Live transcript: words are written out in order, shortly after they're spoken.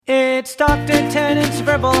It's Dr. Tennant's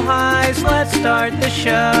Verbal Highs. Let's start the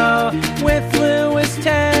show with Lewis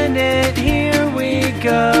Tennant. Here we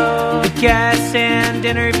go. Guests and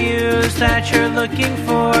interviews that you're looking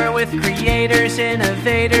for with creators,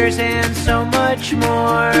 innovators, and so much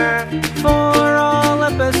more. For all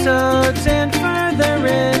episodes and further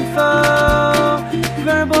info,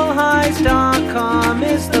 verbalhighs.com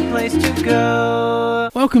is the place to go.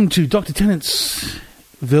 Welcome to Dr. Tennant's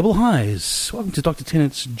Verbal Highs. Welcome to Dr.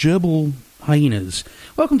 Tennant's Gerbil Hyenas.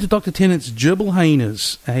 Welcome to Dr. Tennant's Gerbil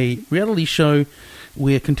Hyenas, a reality show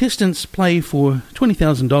where contestants play for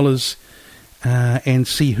 $20,000 and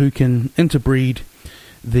see who can interbreed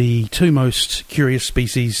the two most curious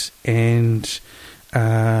species, and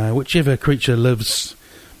whichever creature lives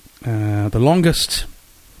the longest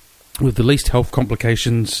with the least health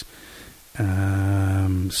complications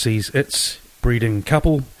sees its breeding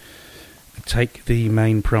couple take the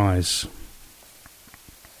main prize.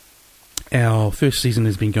 Our first season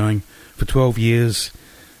has been going for 12 years,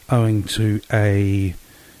 owing to a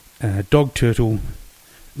dog turtle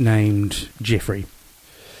named Jeffrey,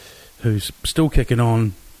 who's still kicking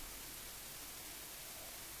on.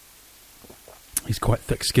 He's quite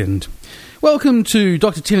thick-skinned. Welcome to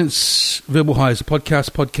Dr. Tennant's Verbal Highs, a podcast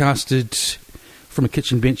podcasted from a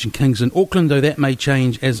kitchen bench in Kings in Auckland, though that may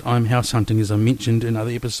change as I'm house hunting, as I mentioned in other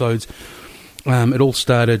episodes. It all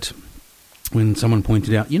started when someone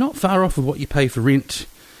pointed out, you're not far off of what you pay for rent,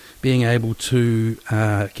 being able to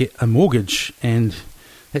get a mortgage, and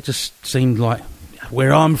that just seemed like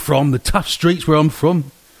where I'm from, the tough streets where I'm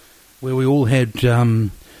from, where we all had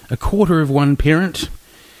a quarter of one parent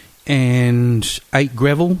and ate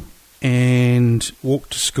gravel and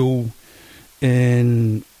walked to school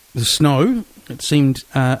in the snow. It seemed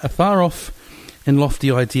a far off and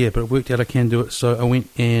lofty idea, but it worked out I can do it, so I went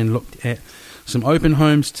and looked at some open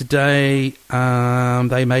homes today.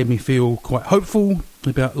 They made me feel quite hopeful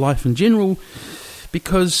about life in general,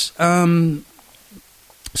 because some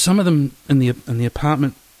of them in the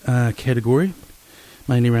apartment category,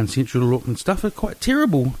 mainly around central Auckland stuff, are quite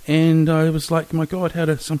terrible. And I was like, my God, how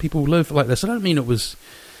do some people live like this? I don't mean it was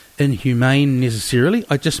inhumane necessarily.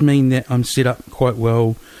 I just mean that I'm set up quite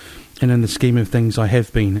well, and in the scheme of things, I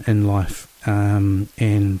have been in life.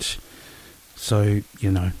 And so,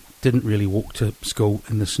 didn't really walk to school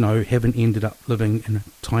in the snow, haven't ended up living in a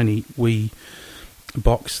tiny wee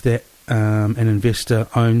box that an investor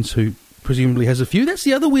owns, who presumably has a few. That's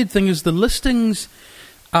the other weird thing, is the listings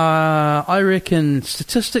are, I reckon,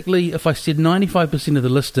 statistically, if I said 95% of the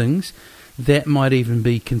listings, that might even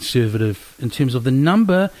be conservative in terms of the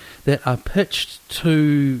number that are pitched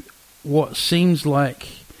to what seems like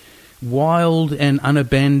wild and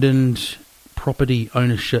unabandoned property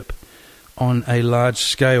ownership on a large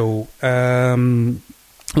scale.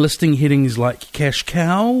 Listing headings like cash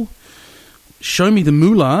cow, show me the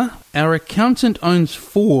moolah. Our accountant owns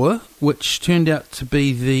 4, which turned out to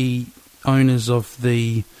be the owners of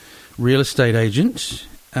the real estate agent.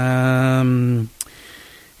 Have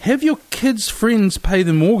your kids' friends pay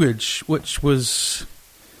the mortgage, which was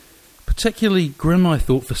particularly grim, I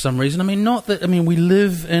thought, for some reason. We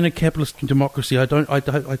live in a capitalist democracy.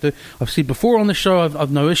 I've said before on the show,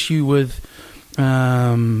 I've no issue with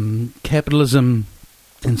capitalism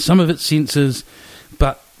in some of its senses,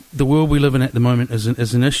 but the world we live in at the moment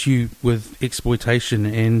is an issue with exploitation.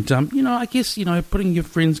 And I guess putting your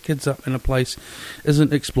friends' kids up in a place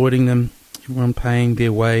isn't exploiting them. Everyone paying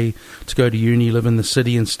their way to go to uni, live in the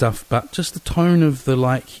city and stuff, but just the tone of the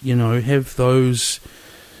have those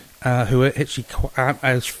who actually aren't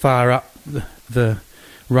as far up the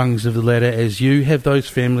rungs of the ladder as you, have those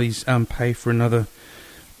families pay for another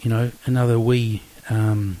wee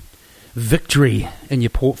victory in your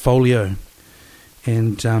portfolio.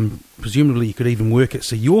 And presumably you could even work it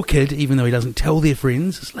so your kid, even though he doesn't tell their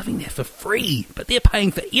friends, is living there for free, but they're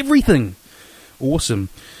paying for everything. Awesome.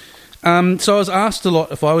 So I was asked a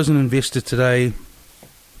lot if I was an investor today,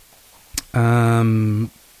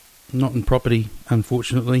 not in property,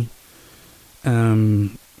 unfortunately.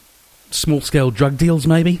 Small-scale drug deals,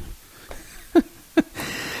 maybe.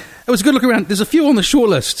 It was a good look around. There's a few on the short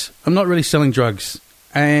list. I'm not really selling drugs.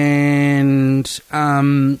 And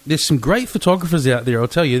there's some great photographers out there, I'll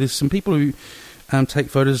tell you. There's some people who take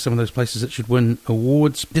photos of some of those places that should win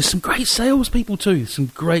awards. There's some great salespeople too.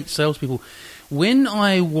 When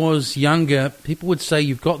I was younger, people would say,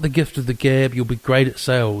 you've got the gift of the gab, you'll be great at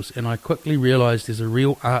sales. And I quickly realised there's a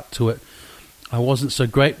real art to it. I wasn't so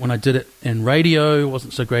great when I did it in radio,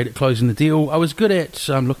 wasn't so great at closing the deal. I was good at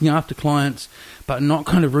looking after clients, but not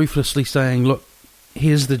kind of ruthlessly saying, look,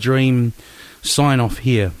 here's the dream, sign off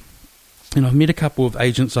here. And I've met a couple of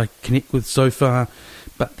agents I connect with so far,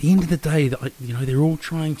 But at the end of the day, they're all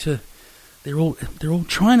trying to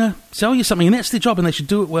sell you something, and that's their job, and they should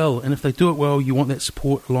do it well. And if they do it well, you want that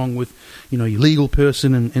support along with, your legal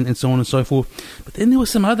person and so on and so forth. But then there were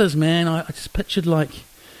some others, man. I just pictured if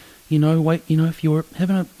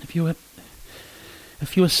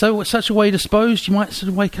you were such a way disposed, you might sort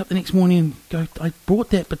of wake up the next morning and go, I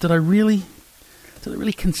bought that, but did I really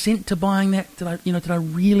consent to buying that? Did I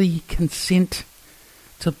really consent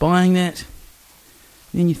to buying that?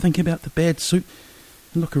 And then you think about the bad suit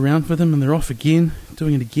and look around for them, and they're off again,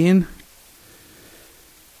 doing it again.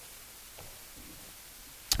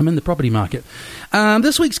 I'm in the property market.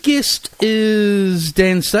 This week's guest is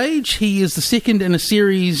Dan Sage. He is the second in a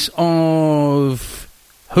series of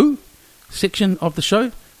Who section of the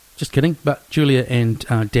show. Just kidding, but Julia and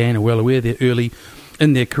Dan are well aware they're early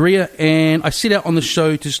in their career, and I set out on the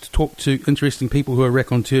show just to talk to interesting people who are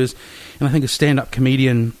raconteurs, and I think a stand-up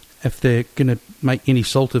comedian, if they're going to make any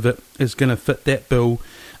salt of it, is going to fit that bill,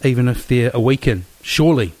 even if they're a weekend,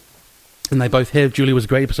 surely. And they both have. Julia was a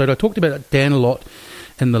great episode. I talked about Dan a lot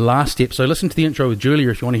in the last episode. Listen to the intro with Julia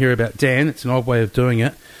if you want to hear about Dan. It's an odd way of doing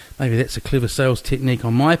it. Maybe that's a clever sales technique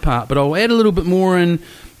on my part, but I'll add a little bit more in.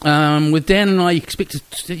 With Dan and I, you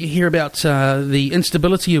expect to hear about the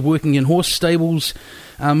instability of working in horse stables,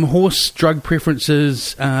 horse drug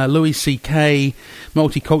preferences, Louis C.K.,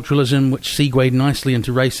 multiculturalism, which segued nicely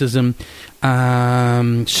into racism,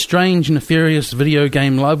 strange, nefarious video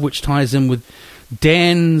game love, which ties in with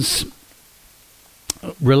Dan's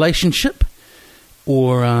relationship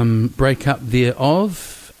or breakup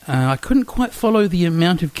thereof. I couldn't quite follow the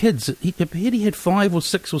amount of kids. He had 5 or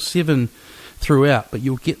 6 or 7 throughout, but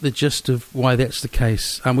you'll get the gist of why that's the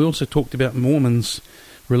case. We also talked about Mormon's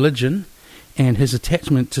religion and his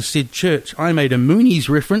attachment to said church. I made a Moonies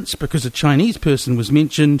reference because a Chinese person was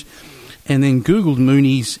mentioned, and then Googled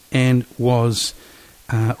Moonies and was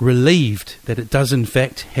relieved that it does in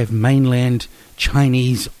fact have mainland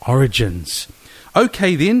Chinese origins.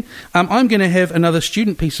 Okay then, I'm going to have another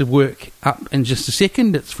student piece of work up in just a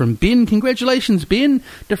second. It's from Ben. Congratulations, Ben.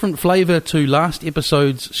 Different flavour to last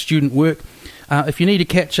episode's student work. If you need to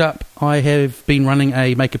catch up, I have been running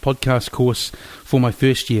a Make a Podcast course for my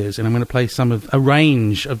first years, and I'm going to play a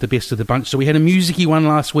range of the best of the bunch. So we had a music-y one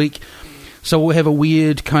last week, so we'll have a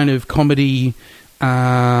weird kind of comedy.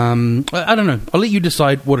 I don't know. I'll let you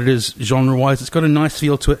decide what it is genre-wise. It's got a nice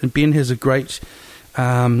feel to it, and Ben has a great,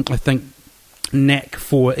 I think, knack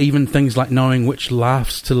for even things like knowing which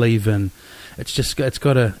laughs to leave in.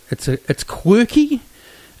 It's quirky,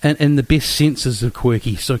 and in the best senses of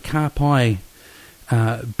quirky. So carpi,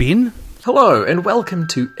 Ben. Hello, and welcome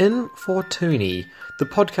to Infortuni, the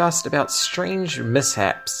podcast about strange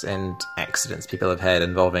mishaps and accidents people have had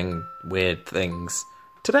involving weird things.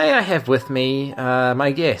 Today I have with me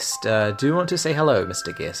my guest. Do you want to say hello,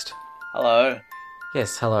 Mr. Guest? Hello.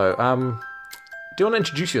 Yes, hello. Do you want to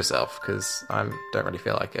introduce yourself? Because I don't really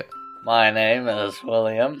feel like it. My name is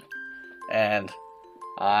William, and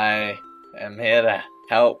I am here to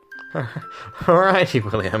help. Alrighty,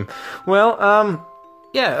 William. Well,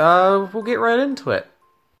 we'll get right into it.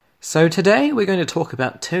 So today we're going to talk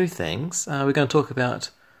about 2 things. We're going to talk about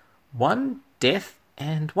one death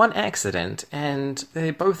and one accident, and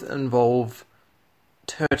they both involve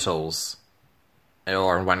turtles.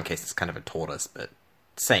 Or in one case it's kind of a tortoise, but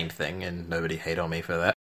same thing, and nobody hate on me for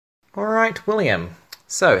that. Alright, William.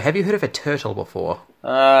 So, have you heard of a turtle before?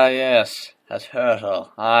 Yes, a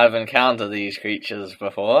turtle. I've encountered these creatures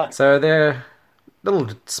before. So they're little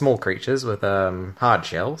small creatures with hard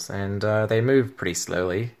shells, and they move pretty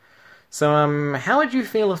slowly. So, how would you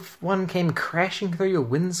feel if one came crashing through your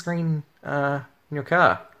windscreen in your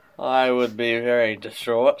car? I would be very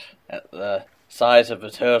distraught at the size of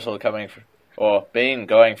a turtle going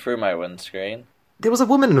through my windscreen. There was a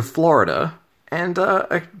woman in Florida, and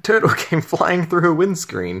a turtle came flying through her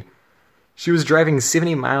windscreen. She was driving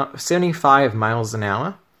 75 miles an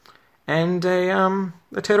hour, and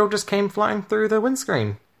the turtle just came flying through the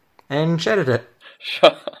windscreen and shattered it.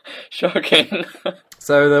 Shocking.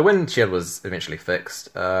 So the windshield was eventually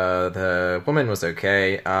fixed. The woman was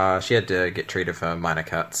okay. She had to get treated for minor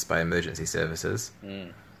cuts by emergency services.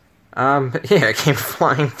 But yeah, it came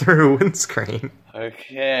flying through a windscreen.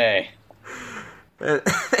 Okay.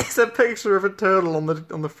 There's a picture of a turtle on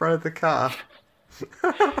the front of the car.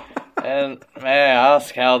 And may I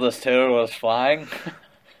ask how this turtle was flying?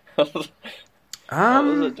 What was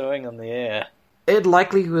it doing in the air? It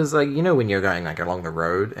likely was like, when you're going like along the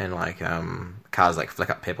road and like cars like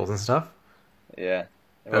flick up pebbles and stuff. Yeah.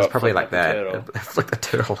 It was probably like that. It flicked the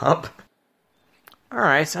turtle up.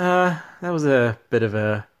 Alright, that was a bit of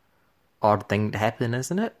a odd thing to happen,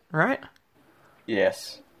 isn't it? Right?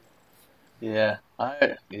 Yes. Yeah.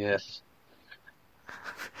 Yes.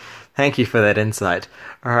 Thank you for that insight.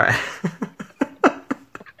 All right.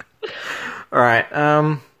 All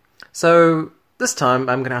right. So this time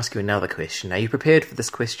I'm going to ask you another question. Are you prepared for this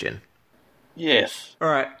question? Yes. All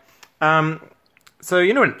right. So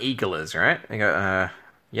you know what an eagle is, right? They got a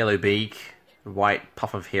yellow beak, white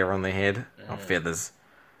puff of hair on their head, or feathers,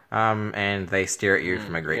 and they stare at you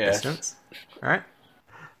from a great distance. Right.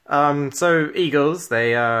 So eagles,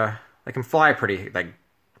 they can fly pretty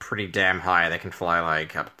damn high. They can fly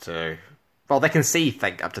up to, they can see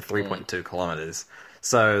up to 3.2 kilometers.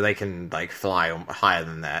 So they can fly higher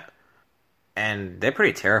than that. And they're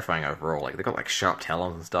pretty terrifying overall. They've got sharp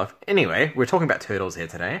talons and stuff. Anyway, we're talking about turtles here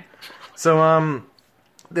today. So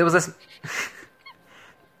there was this.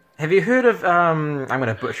 Have you heard of I'm going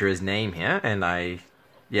to butcher his name here,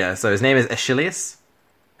 so his name is Achilles.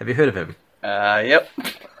 Have you heard of him? Yep.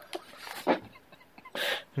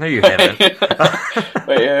 No, you haven't.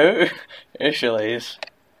 Wait, who? Achilles.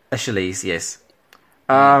 Achilles, yes.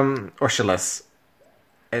 Or Achilles.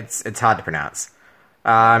 It's hard to pronounce.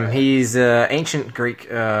 He's ancient Greek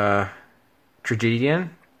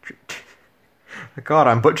tragedian. God,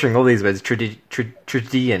 I'm butchering all these words.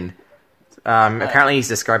 Tragedian. Apparently he's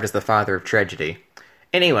described as the father of tragedy.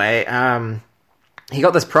 Anyway, he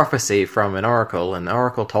got this prophecy from an oracle, and the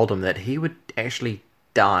oracle told him that he would actually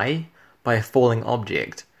die by a falling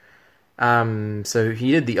object. So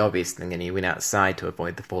he did the obvious thing, and he went outside to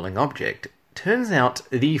avoid the falling object. Turns out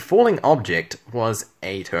the falling object was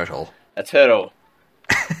a turtle. A turtle.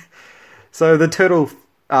 So the turtle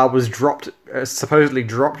was supposedly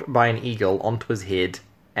dropped by an eagle onto his head,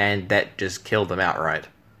 and that just killed him outright.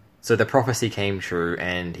 So the prophecy came true,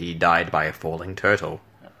 and he died by a falling turtle.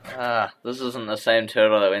 This isn't the same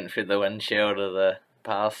turtle that went through the windshield of the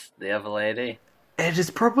other lady. It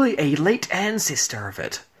is probably a late ancestor of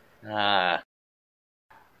it.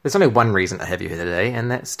 There's only one reason I have you here today,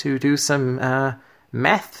 and that's to do some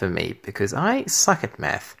math for me, because I suck at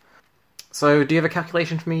math. So, do you have a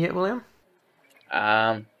calculation for me yet, William?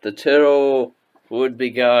 The turtle would be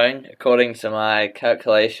going, according to my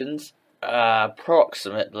calculations,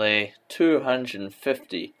 approximately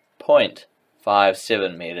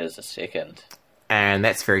 250.57 meters a second. And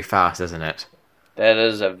that's very fast, isn't it? That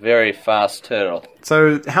is a very fast turtle.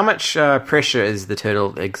 So, how much pressure is the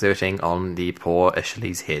turtle exerting on the poor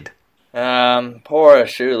Achilles' head? Poor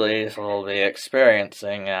Achilles will be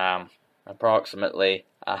experiencing approximately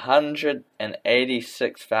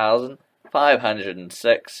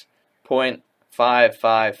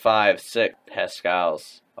 186,506.5556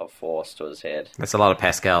 pascals of force to his head. That's a lot of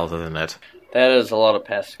pascals, isn't it? That is a lot of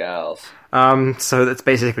pascals. So that's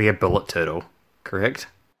basically a bullet turtle, correct?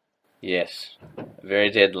 Yes. Very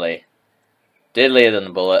deadly. Deadlier than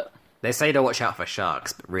a bullet. They say to watch out for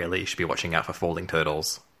sharks, but really you should be watching out for falling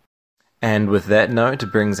turtles. And with that note,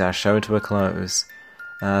 it brings our show to a close.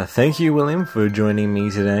 Thank you, William, for joining me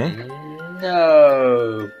today.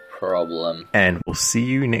 No problem. And we'll see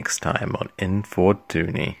you next time on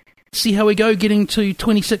Infortuni. See how we go, getting to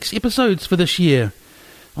 26 episodes for this year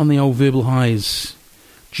on the old Verbal Highs,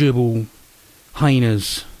 Gerbil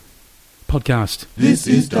Hyenas podcast. This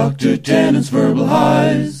is Dr. Tannen's Verbal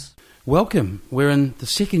Highs. Welcome. We're in the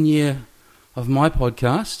second year of my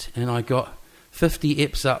podcast, and I got 50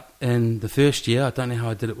 eps up in the first year. I don't know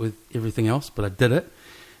how I did it with everything else, but I did it.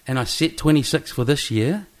 And I set 26 for this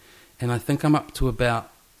year, and I think I'm up to about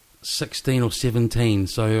 16 or 17.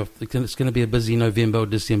 So it's going to be a busy November or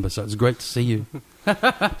December, so it's great to see you.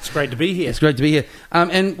 It's great to be here. It's great to be here.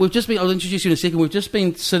 And we've just been, I'll introduce you in a second, we've just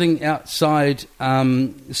been sitting outside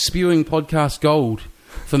spewing podcast gold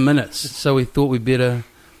for minutes, so we thought we'd better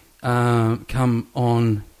come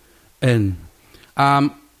on in.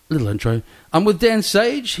 Little intro. I'm with Dan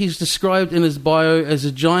Sage. He's described in his bio as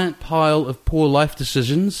a giant pile of poor life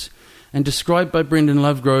decisions, and described by Brendan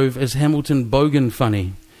Lovegrove as Hamilton Bogan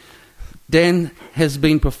funny. Dan has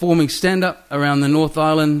been performing stand-up around the North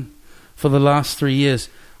Island for the last 3 years.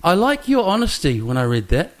 I like your honesty when I read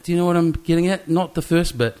that. Do you know what I'm getting at? Not the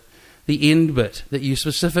first bit, the end bit, that you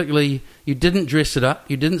specifically, you didn't dress it up,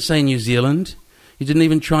 you didn't say New Zealand, you didn't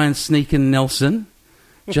even try and sneak in Nelson,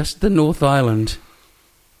 just the North Island.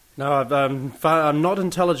 No, I'm not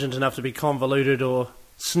intelligent enough to be convoluted or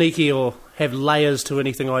sneaky or have layers to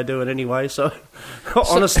anything I do in any way. So,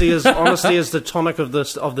 honesty is the tonic of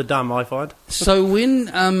the dumb, I find. So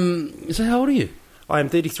so how old are you? I am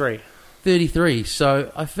 33. 33.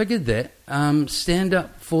 So I figured that stand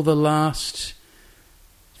up for the last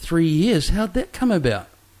 3 years. How'd that come about?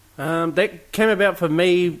 That came about for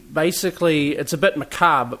me. Basically, it's a bit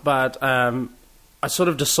macabre, but sort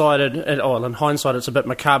of decided, and in hindsight it's a bit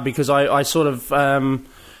macabre, because I sort of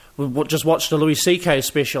just watched a Louis C.K.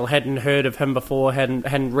 special, hadn't heard of him before,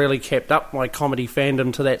 hadn't really kept up my comedy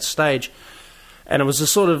fandom to that stage, and it was a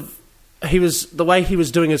sort of, the way he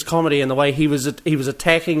was doing his comedy and the way he was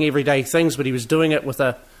attacking everyday things, but he was doing it with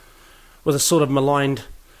a sort of maligned,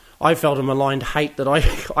 I felt a maligned hate that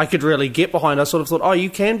I could really get behind. I sort of thought, oh,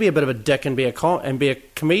 you can be a bit of a dick and be a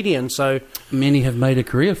comedian. So many have made a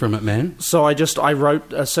career from it, man. So I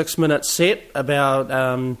wrote a 6-minute set about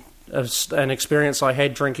an experience I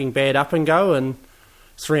had drinking bad Up and Go, and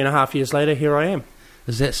 3.5 years later, here I am.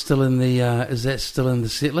 Is that still in the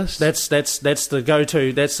set list? That's the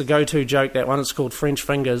go-to. That's the go-to joke. That one. It's called French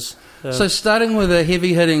Fingers. So starting with a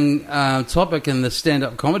heavy-hitting topic in the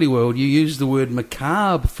stand-up comedy world, you used the word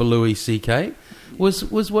macabre for Louis C.K.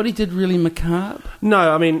 Was what he did really macabre?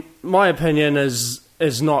 No, I mean, my opinion is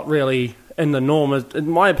not really in the norm.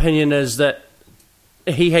 My opinion is that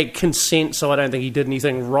he had consent, so I don't think he did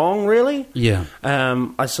anything wrong, really. Yeah.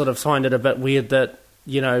 I sort of find it a bit weird that,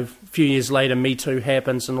 a few years later, Me Too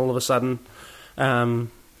happens, and all of a sudden,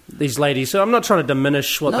 these ladies. So I'm not trying to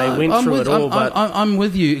diminish what they went through at all. But I'm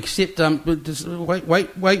with you. Except, just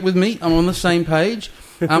wait with me. I'm on the same page.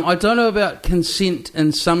 I don't know about consent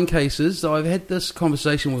in some cases. I've had this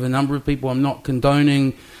conversation with a number of people. I'm not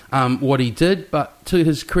condoning what he did, but to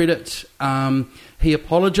his credit, he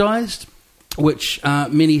apologised, which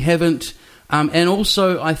many haven't. And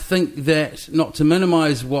also, I think that, not to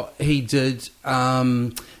minimise what he did,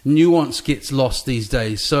 nuance gets lost these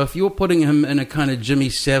days. So if you're putting him in a kind of Jimmy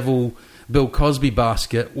Savile, Bill Cosby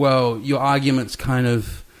basket, well, your argument's kind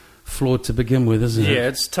of flawed to begin with, isn't it? Yeah,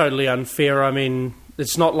 it's totally unfair. I mean,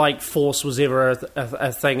 it's not like force was ever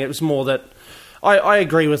a thing. It was more that I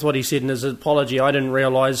agree with what he said in his apology. I didn't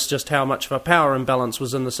realise just how much of a power imbalance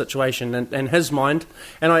was in the situation in his mind,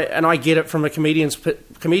 and I get it from a comedian's.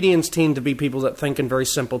 Comedians tend to be people that think in very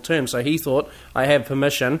simple terms. So he thought, I have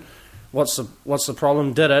permission. What's the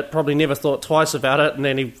problem? Did it? Probably never thought twice about it, and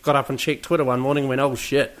then he got up and checked Twitter one morning and went, oh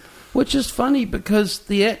shit. Which is funny, because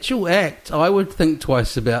the actual act I would think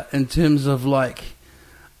twice about, in terms of like,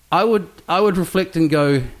 I would reflect and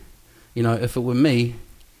go, if it were me,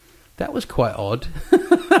 that was quite odd.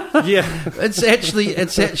 Yeah. It's actually,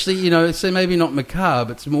 so maybe not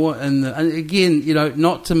macabre, it's more in the, and again,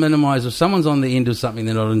 not to minimise if someone's on the end of something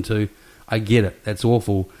they're not into, I get it, that's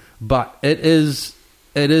awful, but it is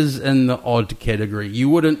in the odd category. You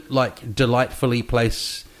wouldn't delightfully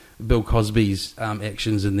place Bill Cosby's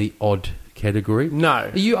actions in the odd category. No.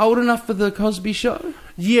 Are you old enough for the Cosby Show?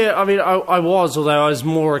 Yeah, I mean, I was, although I was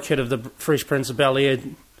more a kid of the Fresh Prince of Bel-Air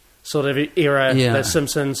sort of era, the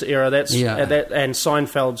Simpsons era. That and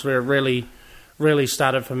Seinfeld's where it really, really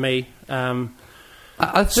started for me.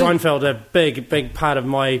 I think Seinfeld, a big part of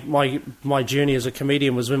my journey as a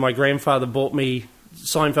comedian was when my grandfather bought me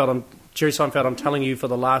Jerry Seinfeld, I'm telling you, for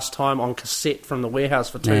the last time on cassette from the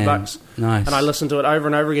warehouse for $2. Nice. And I listened to it over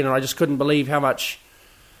and over again, and I just couldn't believe how much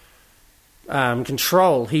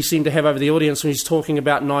control he seemed to have over the audience when he's talking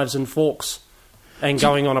about knives and forks and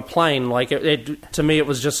going on a plane. To me, it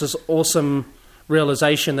was just this awesome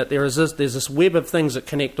realization that there's this web of things that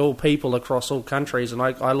connect all people across all countries, and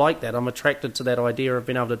I like that. I'm attracted to that idea of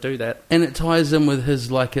being able to do that. And it ties in with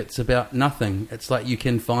his, it's about nothing. It's like you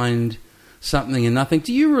can find something in nothing.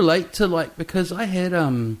 Do you relate to, because I had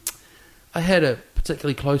a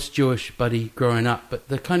particularly close Jewish buddy growing up, but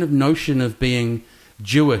the kind of notion of being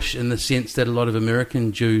Jewish in the sense that a lot of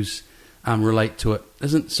American Jews relate to it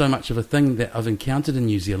isn't so much of a thing that I've encountered in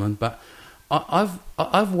New Zealand, but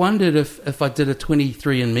I've wondered if I did a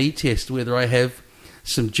 23andMe test whether I have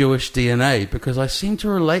some Jewish DNA, because I seem to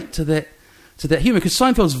relate to that humour, because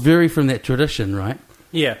Seinfeld's very from that tradition, right?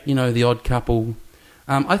 Yeah. The Odd Couple.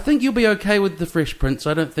 I think you'll be okay with the Fresh Prince.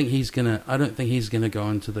 I don't think he's gonna go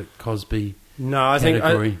into the Cosby. No,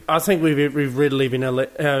 category. I think we've readily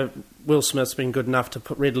been. Will Smith's been good enough to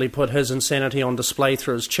readily put his insanity on display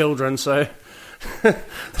through his children. So,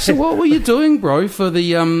 so what were you doing, bro? For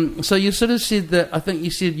the so you sort of said that. I think you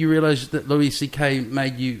said you realised that Louis C.K.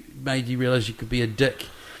 made you realise you could be a dick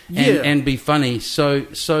and be funny. So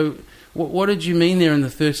what did you mean there in the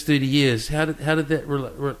first 30 years? How did that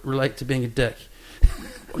relate to being a dick?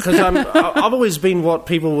 Because I've always been what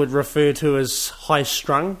people would refer to as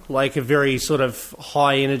high-strung, like a very sort of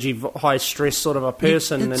high-energy, high-stress sort of a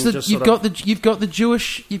person. You've got the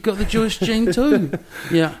Jewish gene too.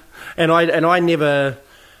 Yeah, and I never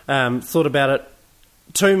thought about it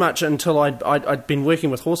too much until I'd been working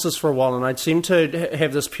with horses for a while, and I'd seemed to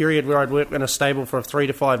have this period where I'd work in a stable for 3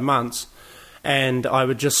 to 5 months, and I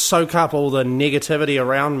would just soak up all the negativity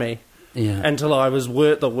around me. until I was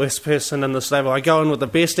the worst person in the stable. I go in with the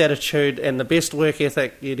best attitude and the best work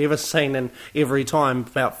ethic you'd ever seen, and every time,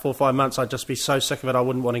 about 4 or 5 months, I'd just be so sick of it I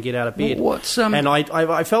wouldn't want to get out of bed. And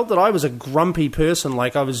I felt that I was a grumpy person,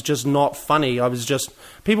 like I was just not funny. I was just...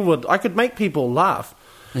 I could make people laugh.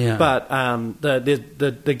 Yeah. But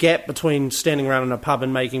the gap between standing around in a pub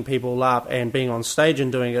and making people laugh and being on stage and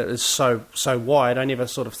doing it is so wide. I never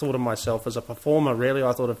sort of thought of myself as a performer, really.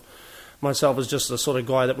 I thought of myself as just the sort of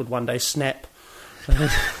guy that would one day snap.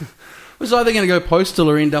 Was either going to go postal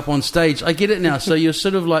or end up on stage. I get it now. So you're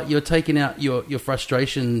sort of like, you're taking out your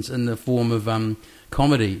frustrations in the form of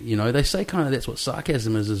comedy. You know, they say kind of that's what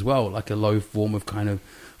sarcasm is as well, like a low form of kind of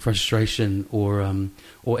frustration or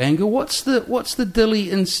anger. What's the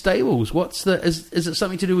dilly in stables? Is it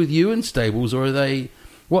something to do with you in stables, or are they?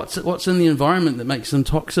 What's in the environment that makes them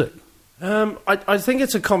toxic? I think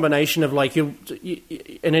it's a combination of, like, you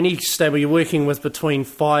in any stable you're working with between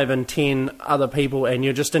 5 and 10 other people, and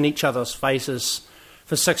you're just in each other's faces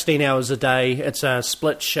for 16 hours a day. It's a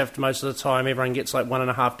split shift most of the time. Everyone gets like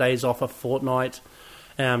 1.5 days off a fortnight.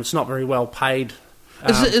 It's not very well paid.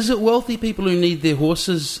 Is it wealthy people who need their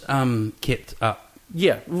horses kept up?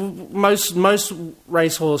 Yeah, most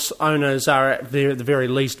racehorse owners are at the very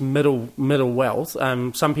least middle wealth.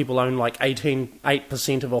 Some people own like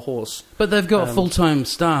 8% of a horse. But they've got full-time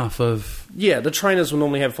staff of... Yeah, the trainers will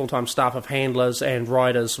normally have full-time staff of handlers and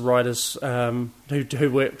riders who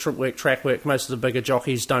work track work. Most of the bigger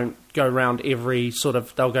jockeys don't go around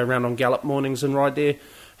they'll go around on gallop mornings and ride their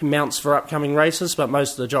mounts for upcoming races, but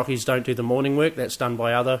most of the jockeys don't do the morning work. That's done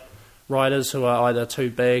by other riders who are either too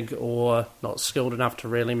big or not skilled enough to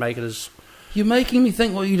really make it as... You're making me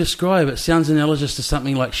think what you describe. It sounds analogous to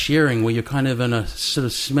something like shearing, where you're kind of in a sort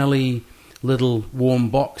of smelly little warm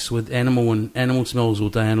box with animal smells all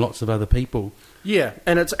day and lots of other people. Yeah,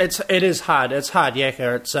 and it is hard. It's hard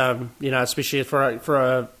yakka. It's especially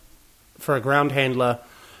for a ground handler.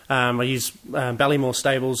 I use Ballymore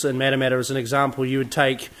Stables in Matamata as an example. You would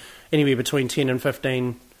take anywhere between 10 and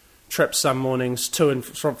 15 trips some mornings to and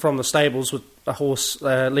from the stables with a horse,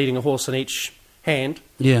 leading a horse in each hand.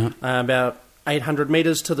 Yeah. About 800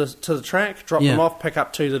 metres to the track, drop them off, pick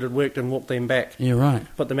up 2 that had worked and walk them back. Yeah, right.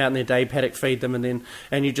 Put them out in their day paddock, feed them,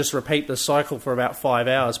 and you just repeat the cycle for about 5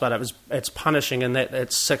 hours. But it's punishing, and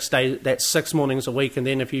that's 6 days. That's 6 mornings a week, and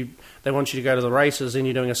then if they want you to go to the races, then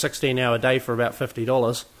you're doing a 16-hour day for about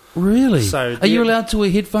 $50. Really? So, are you allowed to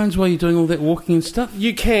wear headphones while you're doing all that walking and stuff?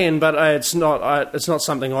 You can, but it's not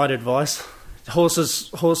something I'd advise.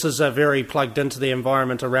 Horses are very plugged into the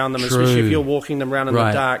environment around them, True. Especially if you're walking them around in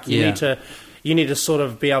the dark. You need to sort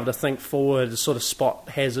of be able to think forward, sort of spot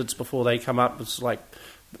hazards before they come up. It's like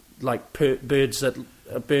birds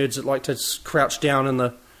that like to crouch down in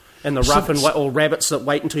the rough, or rabbits that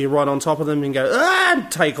wait until you're right on top of them and go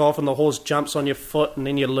and take off, and the horse jumps on your foot, and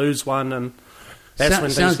then you lose one, and that's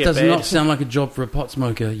when things get bad. Does not sound like a job for a pot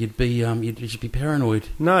smoker. You'd just be paranoid.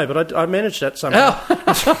 No, but I managed it somehow.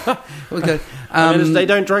 Oh. Okay. They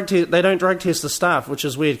don't drug test the staff, which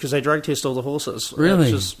is weird because they drug test all the horses.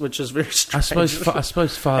 Really, which is very strange. I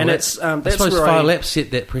suppose Fire Lap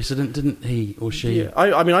set that precedent, didn't he or she? Yeah,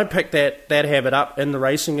 I picked that habit up in the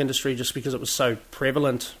racing industry just because it was so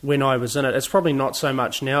prevalent when I was in it. It's probably not so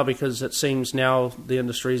much now because it seems now the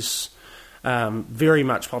industry's very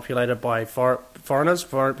much populated by foreigners,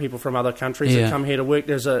 people from other countries that come here to work.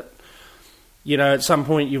 There's at some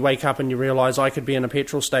point you wake up and you realise I could be in a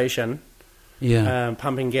petrol station,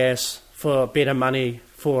 pumping gas for better money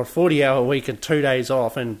for a 40-hour week and 2 days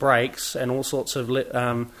off and breaks and all sorts of,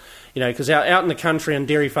 because out in the country and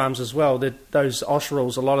dairy farms as well, those OSH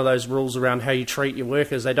rules, a lot of those rules around how you treat your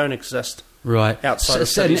workers, they don't exist. Right. Outside of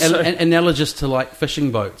cities. Analogous to like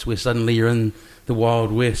fishing boats where suddenly you're in the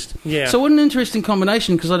Wild West. Yeah. So what an interesting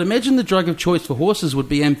combination, because I'd imagine the drug of choice for horses would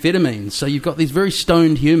be amphetamines. So you've got these very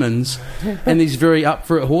stoned humans and these very up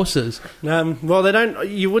for it horses. Well, they don't.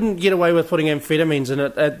 You wouldn't get away with putting amphetamines in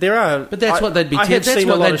it. There are, but that's what they'd be. That's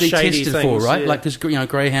what they'd be tested for, right? Yeah. Like there's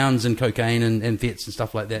greyhounds and cocaine and vets and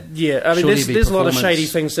stuff like that. Yeah, I mean, there's a lot of shady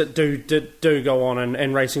things that do go on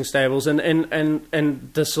in racing stables, and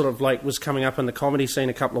this sort of like was coming up in the comedy scene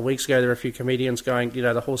a couple of weeks ago. There were a few comedians going,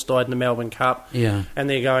 the horse died in the Melbourne Cup. Yeah. And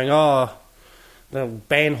they're going, they'll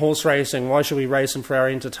ban horse racing, why should we race them for our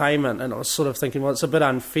entertainment? And I was sort of thinking, well, it's a bit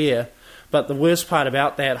unfair. But the worst part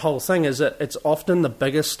about that whole thing is that it's often the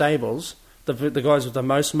biggest stables, the guys with the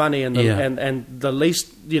most money and the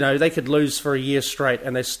least, they could lose for a year straight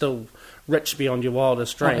and they're still rich beyond your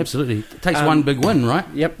wildest dreams. Oh, absolutely. It takes one big win, right?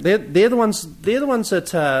 Yep. They're the ones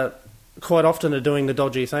that quite often are doing the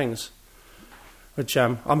dodgy things. Which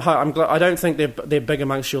I'm glad. I don't think they're big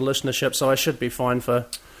amongst your listenership, so I should be fine for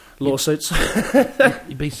lawsuits.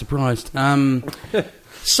 You'd be surprised.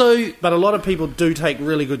 But a lot of people do take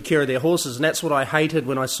really good care of their horses, and that's what I hated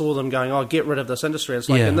when I saw them going, "Oh, get rid of this industry." It's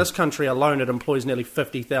like in this country alone, it employs nearly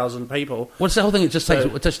 50,000 people. What's the whole thing? It just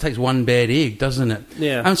takes one bad egg, doesn't it?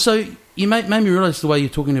 Yeah. And so you made me realise the way you're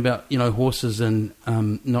talking about horses and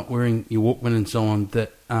not wearing your Walkman and so on,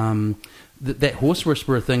 that horse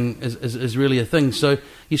whisperer thing is really a thing. So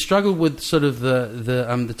you struggled with sort of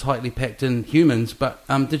the tightly packed in humans, but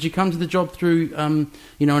did you come to the job through an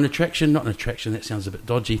attraction? Not an attraction. That sounds a bit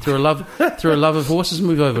dodgy. Through a love of horses.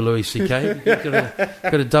 Move over, Louis C.K.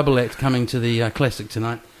 Got a double act coming to the classic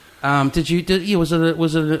tonight. Was it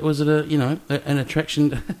an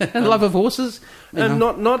attraction, love of horses?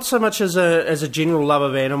 Not so much as a general love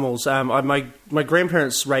of animals. My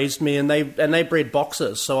grandparents raised me, and they bred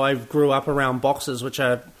boxers, so I grew up around boxers, which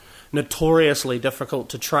are notoriously difficult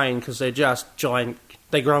to train because they're just giant.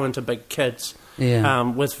 They grow into big kids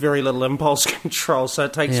with very little impulse control. So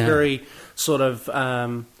it takes very sort of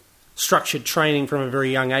structured training from a very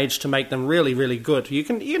young age to make them really, really good. You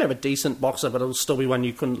can have a decent boxer, but it'll still be one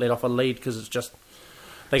you couldn't let off a lead because it's just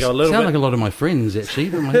they go a little. Sound like a lot of my friends actually.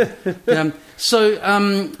 So,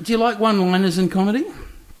 do you like one-liners in comedy?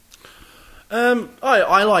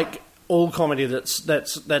 I like all comedy that's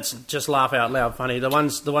just laugh out loud funny. The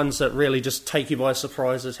ones that really just take you by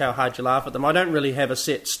surprise is how hard you laugh at them. I don't really have a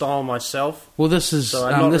set style myself. Well, this is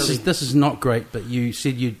not great, but you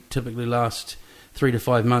said you typically last 3 to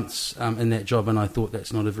 5 months in that job, and I thought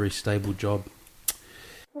that's not a very stable job.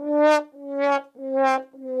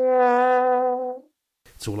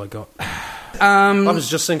 That's all I got. I was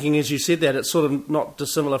just thinking as you said that, it's sort of not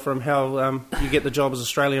dissimilar from how you get the job as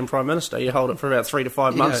Australian Prime Minister. You hold it for about 3 to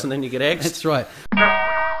 5 months and then you get axed. That's right.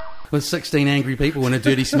 With 16 angry people in a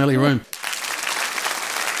dirty, smelly room.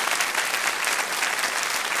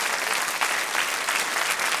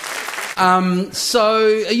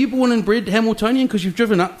 So, are you born and bred Hamiltonian? Because you've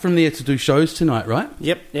driven up from there to do shows tonight, right?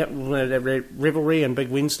 Yep. We're at Revelry and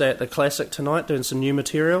Big Wednesday at the Classic tonight, doing some new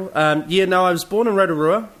material. I was born in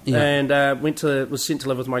Rotorua and was sent to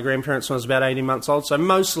live with my grandparents when I was about 18 months old. So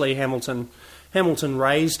mostly Hamilton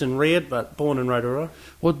raised and reared, but born in Rotorua.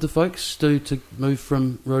 What did the folks do to move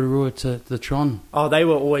from Rotorua to the Tron? Oh, they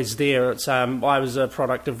were always there. It's I was a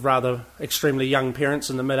product of rather extremely young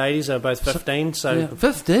parents in the mid-'80s. They were both 15.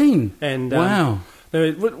 15? And, wow.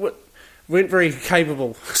 They weren't very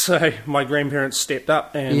capable, so my grandparents stepped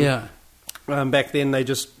up. And back then they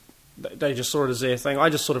just saw it as their thing. I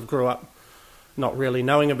just sort of grew up not really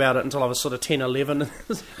knowing about it until I was sort of 10, 11.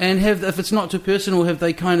 And if it's not too personal, have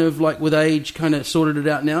they kind of, like with age, kind of sorted it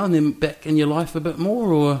out now and then back in your life a bit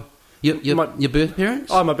more, or your birth parents?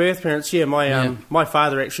 Oh, my birth parents, my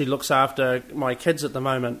father actually looks after my kids at the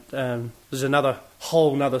moment. There's another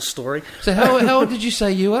whole nother story. So how old did you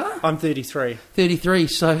say you are? I'm 33. 33,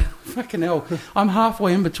 so fucking hell, I'm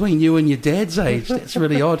halfway in between you and your dad's age. That's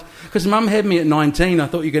really odd. Because Mum had me at 19, I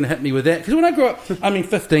thought you were going to hit me with that. Because when I grew up,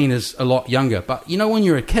 15 is a lot younger, but you know when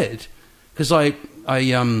you're a kid, because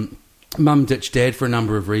Mum ditched Dad for a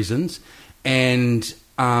number of reasons, and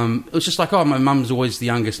it was just like, my mum's always the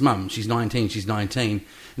youngest mum. She's 19.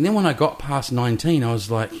 And then when I got past 19, I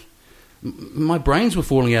was like, my brains were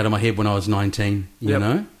falling out of my head when I was 19, you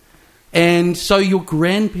know? And so your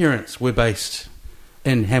grandparents were based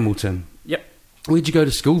in Hamilton. Yep. Where'd you go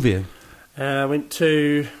to school there? I went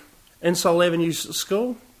to Insole Avenue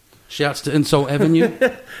School. Shouts to Insole Avenue.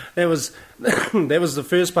 That was the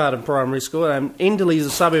first part of primary school. Enderley is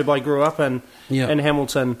a suburb I grew up in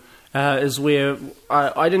Hamilton. Is where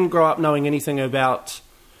I didn't grow up knowing anything about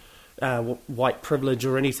white privilege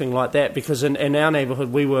or anything like that, because in our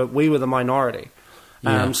neighbourhood we were the minority.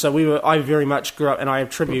 So I very much grew up, and I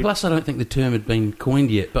attribute. Plus, I don't think the term had been coined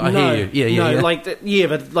yet, but I hear you.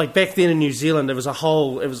 But like back then in New Zealand, there was a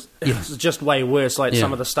whole. It was just way worse. Like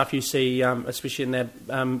some of the stuff you see, especially in that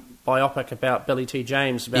biopic about Billy T.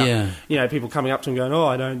 James, about people coming up to him going, "Oh,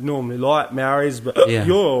 I don't normally like Maoris, but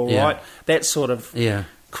you're all right." That sort of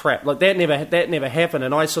crap. Like that never happened,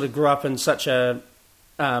 and I sort of grew up in such a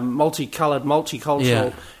multicoloured,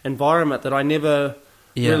 multicultural environment that I never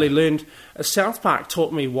really learned. South Park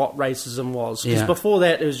taught me what racism was, because before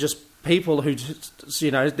that it was just people who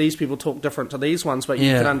these people talk different to these ones, but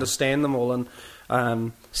you can understand them all. And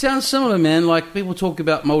sounds similar, man. Like people talk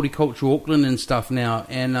about multicultural Auckland and stuff now,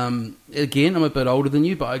 and again, I'm a bit older than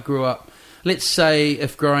you, but I grew up, let's say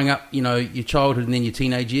if growing up, your childhood and then your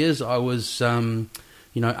teenage years, I was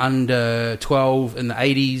under 12 in the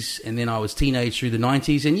 80s, and then I was teenage through the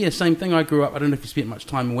 90s. And same thing, I grew up, I don't know if you spent much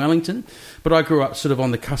time in Wellington, but I grew up sort of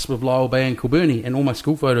on the cusp of Lyell Bay and Kilburney, and all my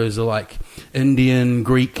school photos are like Indian,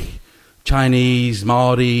 Greek, Chinese,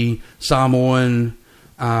 Māori, Samoan.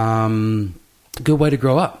 Good way to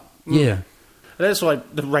grow up. Yeah. That's why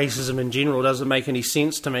the racism in general doesn't make any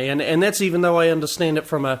sense to me, and that's even though I understand it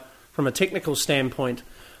from a technical standpoint.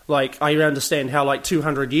 Like, I understand how, like,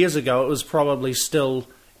 200 years ago, it was probably still,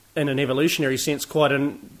 in an evolutionary sense, quite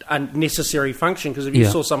a necessary function, because if you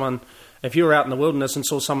saw someone, if you were out in the wilderness and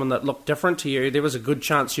saw someone that looked different to you, there was a good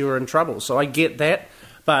chance you were in trouble. So I get that,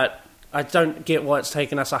 but I don't get why it's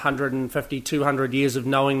taken us 150, 200 years of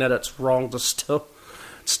knowing that it's wrong to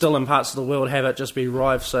still in parts of the world have it just be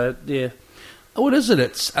rife. So, yeah. What is it?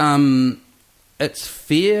 It's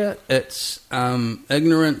fear, it's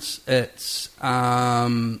ignorance, it's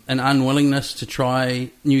an unwillingness to try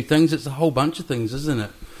new things. It's a whole bunch of things, isn't it?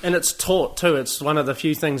 And it's taught too. It's one of the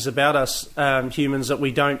few things about us humans that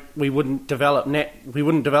we wouldn't develop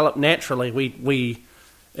naturally. We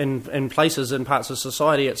in places, in parts of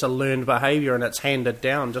society, it's a learned behaviour and it's handed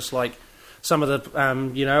down. Just like some of the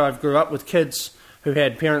I've grew up with kids who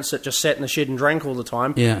had parents that just sat in the shed and drank all the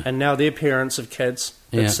time, and now they're parents of kids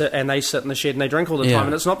that sit and they sit in the shed and they drink all the time,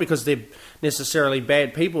 and it's not because they're necessarily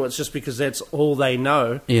bad people, it's just because that's all they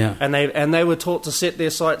know, and they were taught to set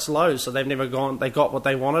their sights low, so they got what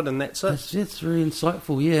they wanted, and that's it. That's very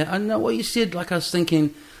insightful. Yeah, I know what you said. Like, I was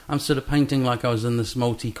thinking, I'm sort of painting like I was in this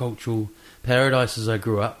multicultural paradise as I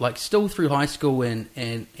grew up, like still through high school and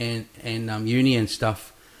uni and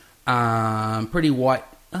stuff, pretty white.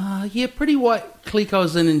 Pretty white clique I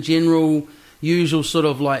was in general, usual sort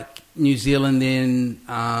of like New Zealand then,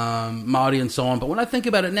 Māori and so on. But when I think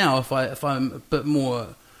about it now, if I'm a bit more,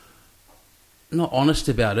 not honest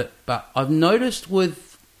about it, but I've noticed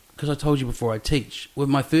because I told you before I teach, with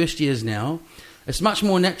my first years now, it's much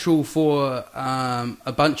more natural for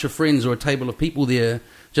a bunch of friends or a table of people there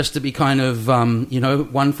just to be kind of,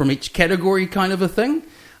 one from each category kind of a thing.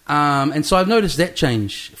 And so I've noticed that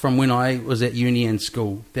change from when I was at uni and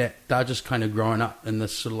school, that they're just kind of growing up in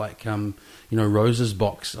this sort of like, Rose's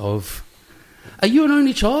box of... Are you an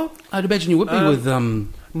only child? I'd imagine you would be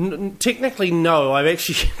with... Technically, no. I've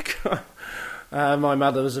actually got... my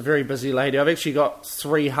mother was a very busy lady. I've actually got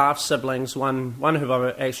 3 half-siblings, one who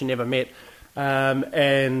I've actually never met,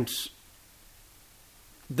 and...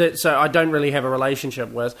 so I don't really have a relationship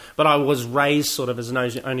with, but I was raised sort of as an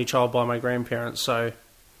only child by my grandparents, so...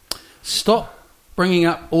 Stop bringing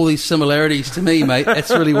up all these similarities to me, mate. That's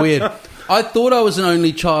really weird. I thought I was an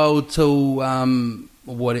only child till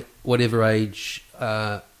whatever age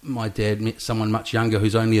my dad met someone much younger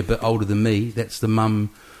who's only a bit older than me. That's the mum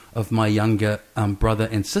of my younger brother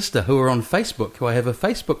and sister who are on Facebook, who I have a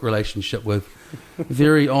Facebook relationship with.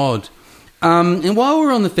 Very odd. And while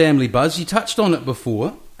we're on the family buzz, you touched on it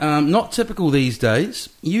before. Not typical these days.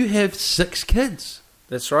 You have 6 kids.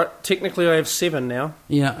 That's right. Technically, I have 7 now.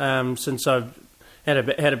 Yeah. Since I've had a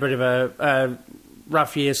bit of a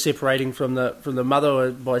rough year separating from the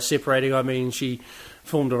mother. By separating, I mean she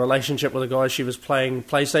formed a relationship with a guy she was playing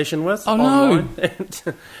PlayStation with. Oh online. No!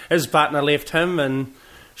 And his partner left him, and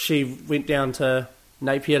she went down to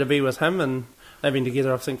Napier to be with him, and they've been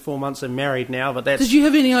together, I think, 4 months and married now. But that's... Did you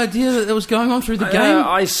have any idea that was going on through the game?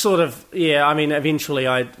 I sort of, I mean, eventually,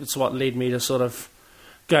 it's what led me to sort of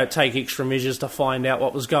go take extra measures to find out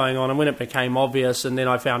what was going on. And when it became obvious, and then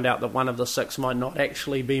I found out that one of the 6 might not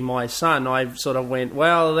actually be my son, I sort of went,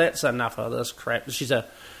 well, that's enough of this crap. She's a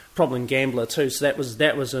problem gambler too, so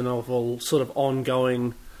that was an awful sort of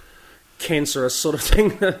ongoing cancerous sort of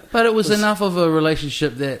thing. But it was enough of a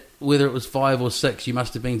relationship that whether it was 5 or 6, you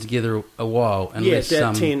must have been together a while. Unless,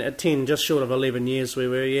 at 10, just short of 11 years we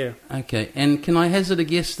were, yeah. Okay, and can I hazard a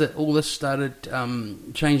guess that all this started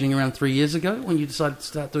changing around 3 years ago when you decided to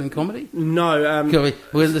start doing comedy? No. We're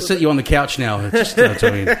going to sit you on the couch now. Just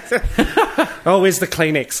oh, where's the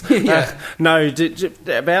Kleenex? Yeah. No,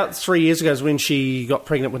 about 3 years ago is when she got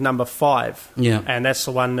pregnant with number 5. Yeah. And that's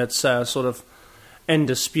the one that's sort of in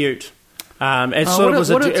dispute. It was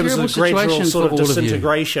a gradual sort of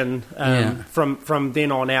disintegration from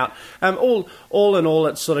then on out. All in all,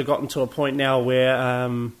 it's sort of gotten to a point now where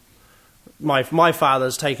my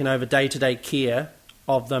father's taken over day-to-day care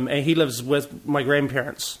of them, and he lives with my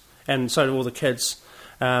grandparents, and so do all the kids.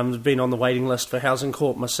 Been on the waiting list for Housing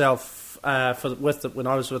Corp myself when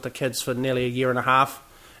I was with the kids for nearly a year and a half,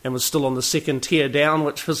 and was still on the second tier down,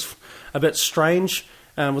 which was a bit strange.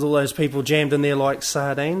 With all those people jammed in there like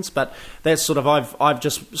sardines, but that's sort of I've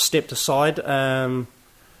just stepped aside to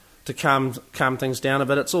calm things down a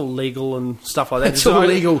bit. It's all legal and stuff like that. It's all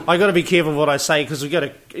legal. I got to be careful what I say because we got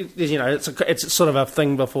to, it's sort of a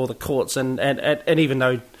thing before the courts, and even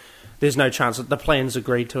though there's no chance that the plan's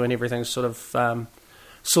agreed to and everything's sort of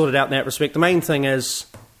sorted out in that respect, the main thing is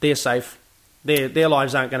they're safe. their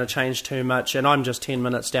lives aren't going to change too much, and I'm just 10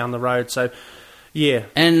 minutes down the road. So, yeah.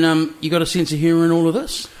 And you got a sense of humour in all of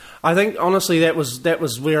this? I think honestly that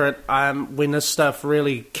was where it when this stuff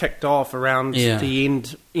really kicked off around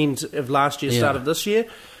the end of last year, start of this year.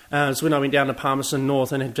 It's when I went down to Palmerston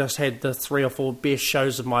North and had just had the 3 or 4 best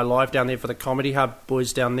shows of my life down there for the Comedy Hub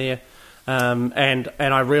boys down there, and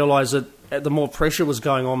I realised that the more pressure was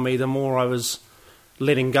going on me, the more I was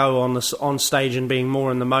letting go on stage and being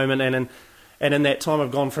more in the moment, and in that time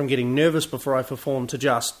I've gone from getting nervous before I perform to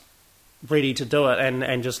just ready to do it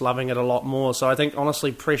and just loving it a lot more. So I think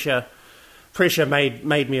honestly pressure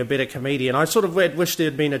made me a better comedian. I sort of wished there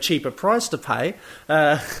had been a cheaper price to pay,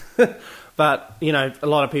 but you know, a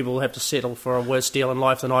lot of people have to settle for a worse deal in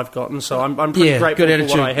life than I've gotten. So I'm pretty grateful good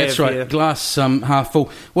attitude. for what I have. That's right. Here. Glass half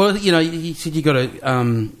full. Well, you know, you said you got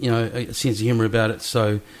a sense of humour about it.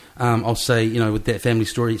 So I'll say, you know, with that family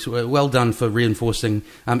story, it's well done for reinforcing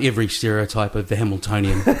every stereotype of the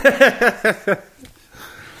Hamiltonian.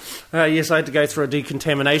 Yes, I had to go through a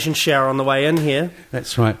decontamination shower on the way in here.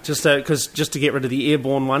 That's right. Just to get rid of the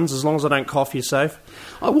airborne ones. As long as I don't cough, you're safe.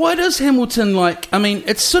 Why does Hamilton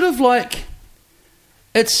it's sort of like,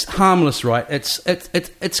 it's harmless, right?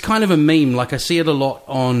 It's kind of a meme. Like I see it a lot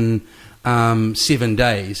on 7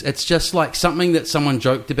 Days. It's just like something that someone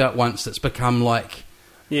joked about once that's become like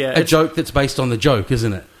a joke that's based on the joke,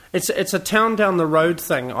 isn't it? It's a town down the road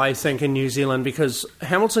thing, I think, in New Zealand, because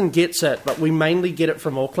Hamilton gets it, but we mainly get it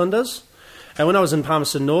from Aucklanders. And when I was in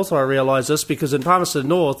Palmerston North, I realised this, because in Palmerston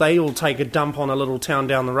North, they all take a dump on a little town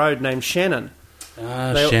down the road named Shannon.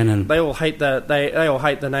 Shannon. They all hate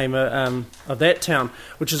the name of that town,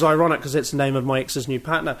 which is ironic because that's the name of my ex's new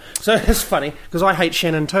partner. So it's funny because I hate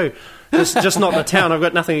Shannon too, just not the town. I've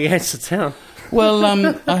got nothing against the town. Well,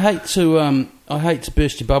 I hate to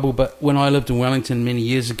burst your bubble, but when I lived in Wellington many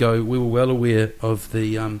years ago, we were well aware of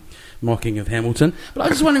the mocking of Hamilton. But I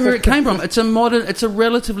was just wondering where it came from. It's a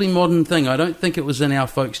relatively modern thing. I don't think it was in our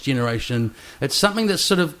folks' generation. It's something that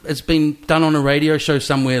sort of has been done on a radio show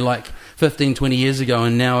somewhere like 15, 20 years ago,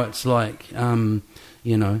 and now it's like,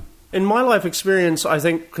 you know. In my life experience, I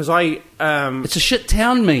think, because it's a shit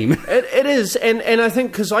town meme. It is, and I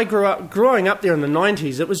think because I growing up there in the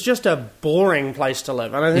 90s, it was just a boring place to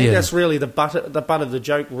live. And I think that's really the butt of the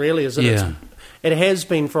joke, really, is that it has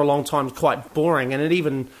been for a long time quite boring, and it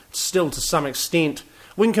even still to some extent,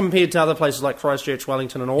 when compared to other places like Christchurch,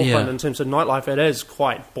 Wellington and Auckland, in terms of nightlife, it is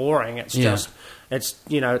quite boring. It's just,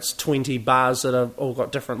 it's 20 bars that have all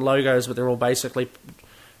got different logos, but they're all basically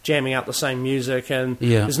jamming out the same music, and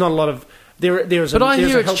there's not a lot of But I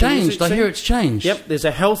hear it's changed. Yep, there's a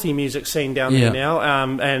healthy music scene down there now,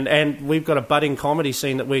 and we've got a budding comedy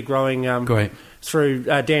scene that we're growing through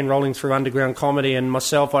Dan Rolling through Underground Comedy, and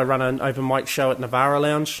myself, I run an open mic show at Navara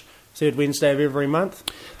Lounge, 3rd Wednesday of every month.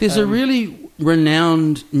 There's a really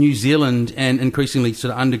renowned New Zealand and increasingly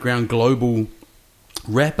sort of underground global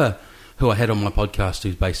rapper who I had on my podcast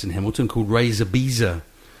who's based in Hamilton called Razor Beezer.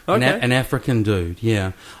 An African dude,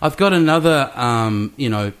 yeah. I've got another,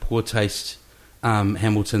 poor taste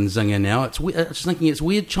Hamilton zinger now. I was thinking it's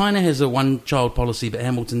weird China has a one-child policy, but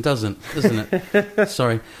Hamilton doesn't, isn't it?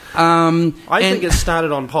 Sorry. I think it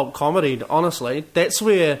started on pulp comedy, honestly. That's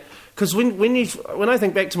where... Because when I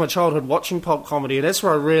think back to my childhood watching pulp comedy, that's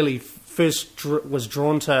where I really first was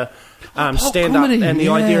drawn to stand-up and the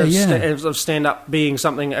idea of stand-up being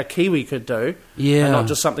something a Kiwi could do, and not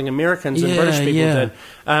just something Americans and British people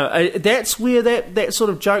did. That's where that sort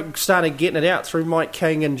of joke started getting it out through Mike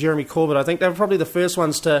King and Jeremy Corbett. I think they were probably the first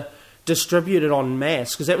ones to distribute it en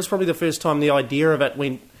masse, because that was probably the first time the idea of it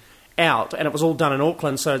went out, and it was all done in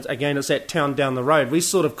Auckland, so again, it's that town down the road. We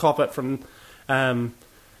sort of cop it from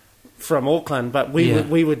Auckland, but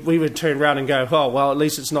we would turn around and go, oh well, at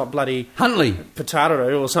least it's not bloody Huntley,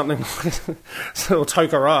 Potato or something, or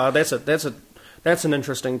Tokoroa. That's an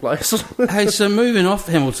interesting place. Hey, so moving off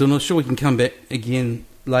Hamilton, I'm sure we can come back again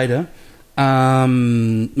later.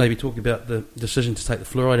 Maybe talk about the decision to take the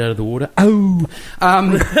fluoride out of the water.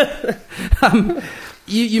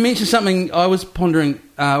 You mentioned something I was pondering.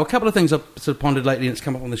 A couple of things I've sort of pondered lately, and it's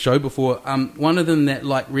come up on the show before. One of them that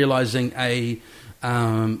like realising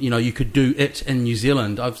you could do it in New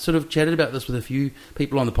Zealand. I've sort of chatted about this with a few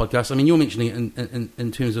people on the podcast. I mean, you're mentioning it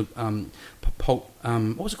in terms of pulp.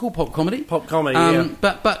 What was it called? Pulp comedy. Pulp comedy. Yeah.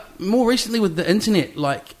 But more recently with the internet,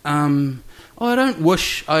 like I don't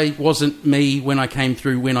wish I wasn't me when I came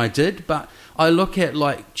through when I did, but I look at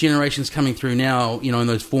like generations coming through now, you know, in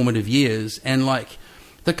those formative years, and like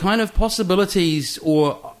the kind of possibilities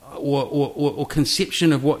or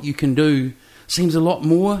conception of what you can do seems a lot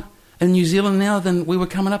more in New Zealand now than we were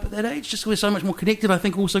coming up at that age. Just we're so much more connected. I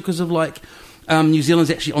think also because of New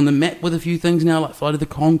Zealand's actually on the map with a few things now, like Flight of the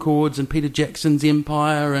Conchords and Peter Jackson's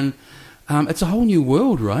Empire, and it's a whole new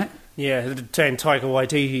world, right? Yeah, and Taika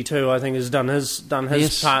Waititi too, I think, has done his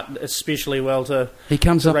Yes. part especially well to He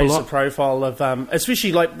comes up a raise lot. the profile of,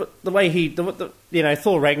 especially like the way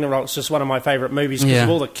Thor Ragnarok's just one of my favourite movies because Yeah. of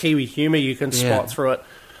all the Kiwi humour you can spot through it.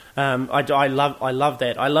 I love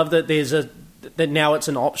that. I love that that now it's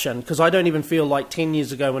an option because I don't even feel like 10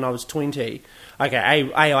 years ago when I was 20. Okay,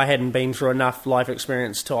 I hadn't been through enough life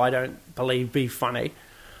experience to, I don't believe, be funny.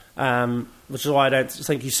 Which is why I don't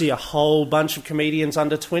think you see a whole bunch of comedians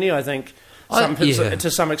under 20. I think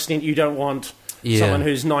to some extent you don't want someone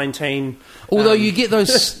who's 19. Although you get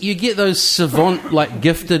those savant, like,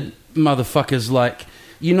 gifted motherfuckers, like,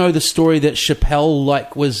 you know the story that Chappelle,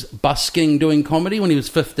 like, was busking doing comedy when he was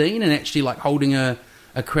 15 and actually, like, holding a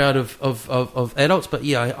crowd of adults. But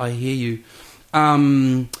yeah, I hear you.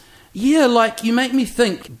 Like, you make me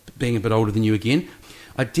think, being a bit older than you again,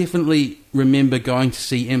 I definitely remember going to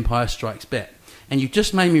see Empire Strikes Back. And you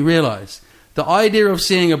just made me realise the idea of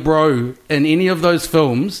seeing a bro in any of those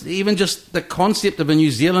films, even just the concept of a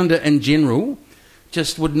New Zealander in general,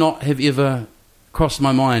 just would not have ever crossed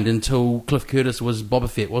my mind until Cliff Curtis was Boba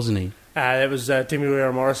Fett, wasn't he? It was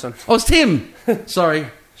Temuera Morrison. Oh, it's Tim! Sorry.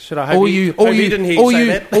 Should I hope you didn't hear you say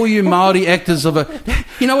that? All you Māori actors of a...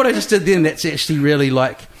 You know what I just did then? That's actually really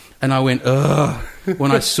like... And I went, ugh,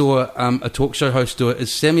 when I saw a talk show host do it,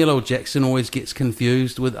 is Samuel L. Jackson always gets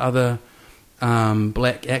confused with other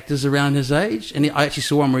black actors around his age. And I actually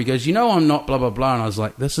saw one where he goes, I'm not blah, blah, blah. And I was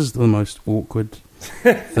like, this is the most awkward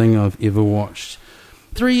thing I've ever watched.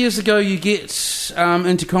 3 years ago, you get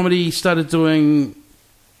into comedy, started doing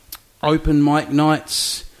open mic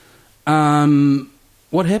nights.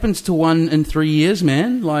 What happens to one in 3 years,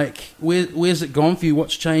 man? Like, where's it gone for you?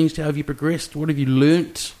 What's changed? How have you progressed? What have you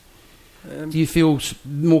learnt? Do you feel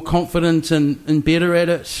more confident and better at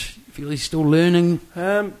it? You feel you're still learning?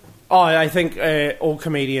 I think all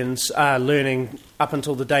comedians are learning up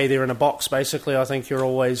until the day they're in a box, basically. I think you're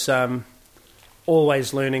always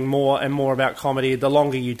learning more and more about comedy the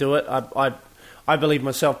longer you do it. I believe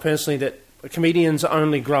myself personally that comedians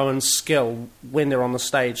only grow in skill when they're on the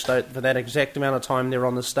stage. So for that exact amount of time they're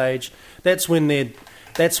on the stage, that's when they're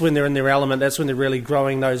in their element. That's when they're really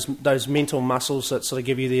growing those mental muscles that sort of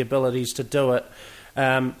give you the abilities to do it.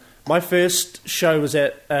 My first show was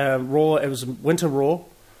at Raw. It was Winter Raw,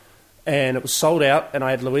 and it was sold out. And I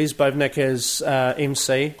had Louise Bovnik as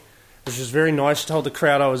MC, which was very nice. She told the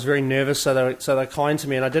crowd I was very nervous, so they're kind to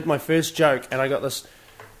me. And I did my first joke, and I got this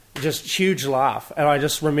just huge laugh. And I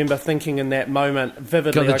just remember thinking in that moment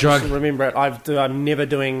vividly. Got the drug. Just remember it.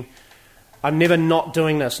 I'm never not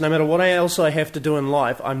doing this. No matter what else I have to do in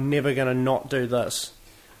life, I'm never going to not do this.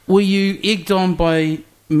 Were you egged on by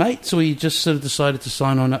mates, or you just sort of decided to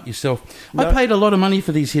sign on up yourself? No. I paid a lot of money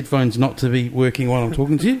for these headphones not to be working while I'm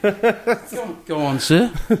talking to you. Go on,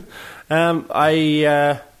 sir.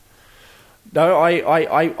 I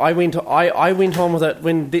went on with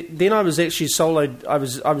it then I was actually soloed. I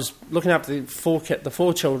was looking after the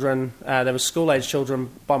four children. They were school age children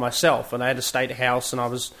by myself, and I had a state house, and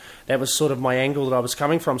that was sort of my angle that I was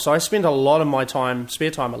coming from. So I spent a lot of my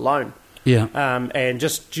spare time alone. Yeah. And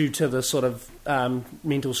just due to the sort of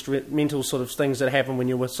mental sort of things that happen when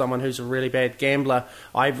you're with someone who's a really bad gambler,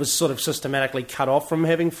 I was sort of systematically cut off from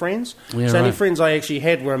having friends. Yeah, so any friends I actually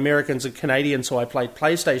had were Americans and Canadians who I played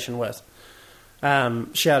PlayStation with.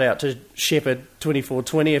 Shout out to Shepherd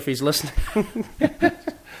 2420 if he's listening.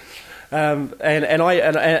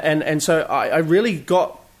 So I really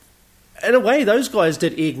got. In a way, those guys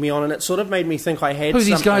did egg me on, and it sort of made me think I had. Who are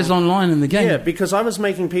these guys online in the game? Yeah, because I was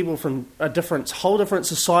making people from a whole different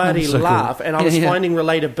society laugh, cool. And I was finding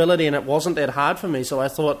relatability, and it wasn't that hard for me. So I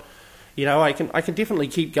thought, I can definitely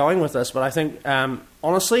keep going with this. But I think,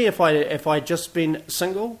 honestly, if I'd just been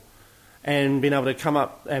single and been able to come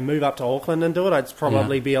up and move up to Auckland and do it, I'd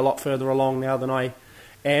probably be a lot further along now than I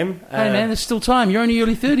am. Hey man, there's still time. You're only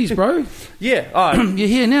early 30s, bro. Yeah, you're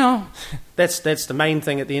here now. That's the main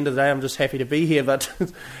thing. At the end of the day, I'm just happy to be here. But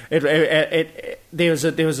there was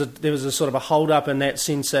a sort of a hold up in that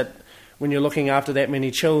sense that when you're looking after that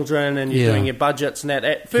many children and you're doing your budgets and that.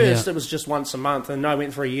 At first, it was just once a month, and I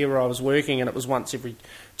went for a year where I was working, and it was once every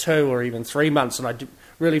 2 or even 3 months, and I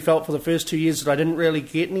really felt for the first 2 years that I didn't really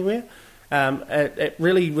get anywhere. It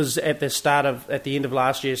really was at the end of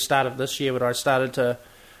last year, start of this year, where I started to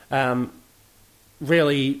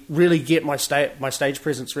really get my stage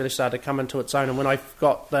presence really started to come into its own. And when I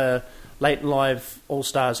got the Late and Live All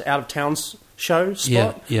Stars Out of Towns show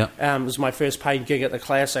spot. Yeah. It was my first paid gig at the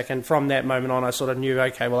Classic, and from that moment on I sort of knew,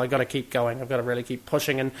 okay, well, I've got to keep going, I've got to really keep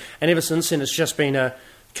pushing, and ever since then it's just been a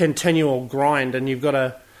continual grind, and you've got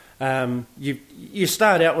to you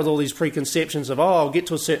start out with all these preconceptions of, I'll get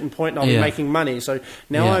to a certain point and I'll be making money. So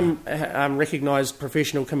now I'm recognised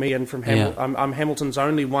professional comedian from Hamilton. I'm Hamilton's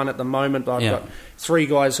only one at the moment, but I've got 3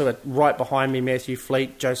 guys who are right behind me, Matthew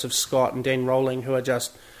Fleet, Joseph Scott and Dan Rowling, who are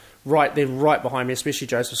just they're right behind me, especially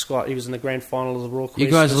Joseph Scott. He was in the grand final of the Raw Quest.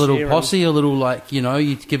 You guys a little posse, a little like,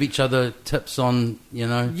 you give each other tips on,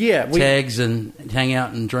 tags and hang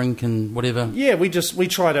out and drink and whatever. Yeah, we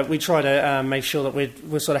try to make sure that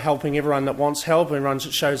we're sort of helping everyone that wants help, and everyone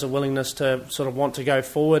shows a willingness to sort of want to go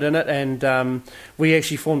forward in it. And we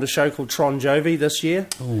actually formed a show called Tron Jovi this year.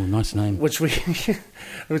 Oh, nice name. Which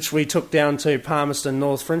we took down to Palmerston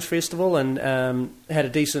North Fringe Festival and had a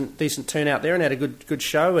decent turnout there and had a good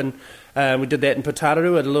show. And we did that in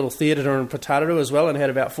Potaroo at a little theatre in Potaroo as well, and had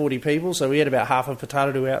about 40 people. So we had about half of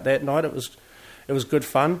Potaroo out that night. It was good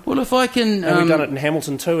fun. Well, if I can, and we've done it in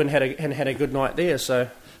Hamilton too, and had a good night there. So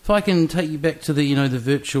if I can take you back to the the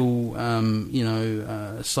virtual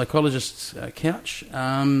psychologist's couch,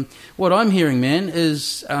 what I'm hearing, man,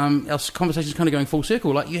 is our conversation's kind of going full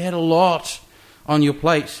circle. Like, you had a lot on your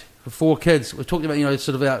plate for 4 kids. We're talking about,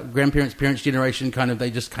 sort of our grandparents, parents' generation,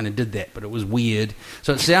 they just kind of did that, but it was weird.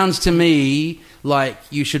 So it sounds to me like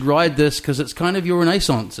you should ride this, because it's kind of your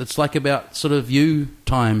renaissance. It's like about sort of you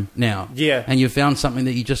time now. Yeah. And you've found something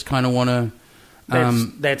that you just kind of want to...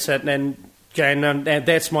 That's it. And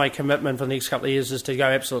that's my commitment for the next couple of years, is to go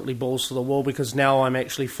absolutely balls to the wall, because now I'm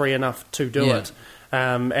actually free enough to do it.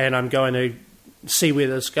 And I'm going to see where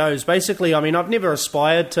this goes. Basically, I've never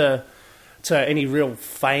aspired to any real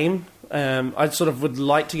fame. I sort of would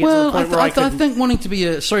like to get to the point where I think wanting to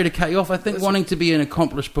be sorry to cut you off, I think wanting to be an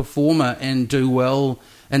accomplished performer and do well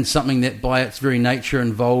in something that by its very nature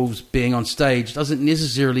involves being on stage doesn't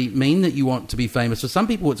necessarily mean that you want to be famous. For some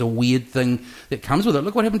people, it's a weird thing that comes with it.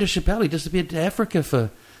 Look what happened to Chappelle. He disappeared to Africa for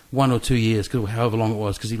 1 or 2 years, however long it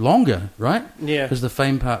was, because longer, right? Yeah. Because the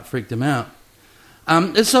fame part freaked him out.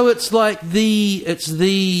 So it's like the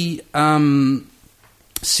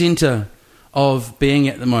centre of being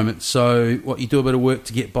at the moment. So what, you do a bit of work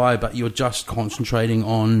to get by, but you're just concentrating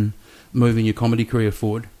on moving your comedy career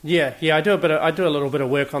forward. Yeah, I do a little bit of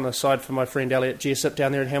work on the side for my friend Elliot Jessup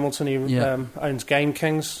down there in Hamilton. He owns Game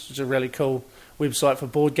Kings, which is a really cool website for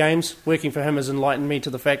board games. Working for him has enlightened me to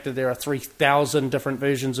the fact that there are 3,000 different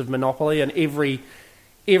versions of Monopoly, and every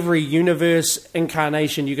universe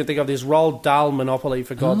incarnation you can think of. There's Roald Dahl Monopoly,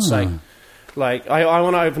 for God's sake. Like, I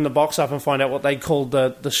want to open the box up and find out what they called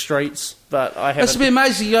the streets, but I haven't. It's be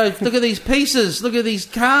amazing. You go, look at these pieces, look at these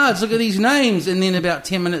cards, look at these names, and then about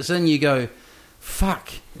 10 minutes in, you go, fuck,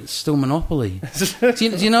 it's still Monopoly. do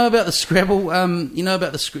you know about the Scrabble? You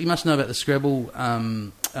must know about the Scrabble.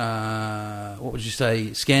 What would you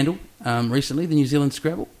say? Scandal recently, the New Zealand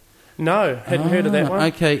Scrabble. No, hadn't heard of that one.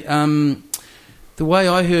 Okay, the way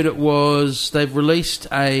I heard it was they've released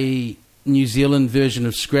a New Zealand version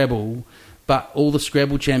of Scrabble, but all the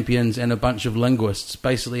Scrabble champions and a bunch of linguists,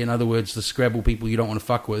 basically, in other words, the Scrabble people you don't want to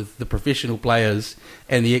fuck with, the professional players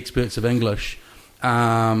and the experts of English,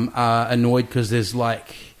 are annoyed because there's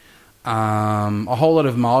like a whole lot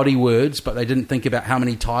of Māori words, but they didn't think about how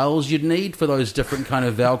many tiles you'd need for those different kind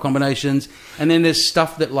of vowel combinations. And then there's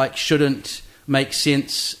stuff that like shouldn't make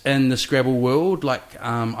sense in the Scrabble world. Like,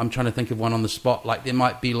 I'm trying to think of one on the spot. Like, there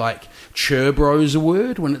might be like Cherbro's a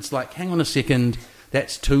word, when it's like, hang on a second,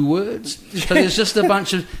 that's 2 words. So there's just a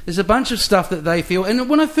bunch of stuff that they feel. And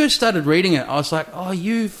when I first started reading it, I was like, oh,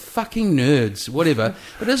 you fucking nerds, whatever.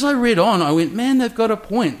 But as I read on, I went, man, they've got a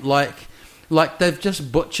point. Like they've just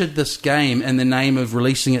butchered this game in the name of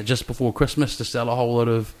releasing it just before Christmas to sell a whole lot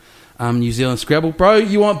of New Zealand Scrabble. Bro,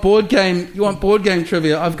 you want board game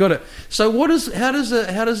trivia? I've got it. So how does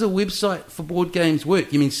a website for board games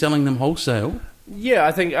work? You mean selling them wholesale? Yeah,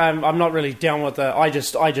 I think I'm not really down with the. I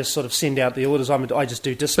just sort of send out the orders. I just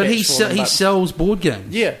do dispatch. But he sells board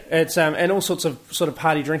games. Yeah, it's and all sorts of sort of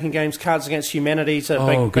party drinking games. Cards Against Humanity, it's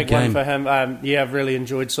a big one for him. I've really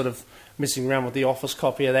enjoyed sort of messing around with the Office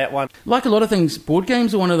copy of that one. Like a lot of things, board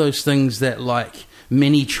games are one of those things that like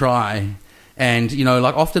many try. And,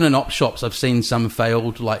 like often in op shops, I've seen some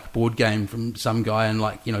failed like board game from some guy in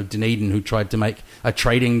like, Dunedin who tried to make a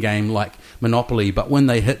trading game like Monopoly. But when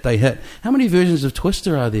they hit, they hit. How many versions of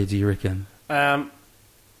Twister are there, do you reckon?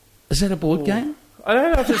 Is that a board game? I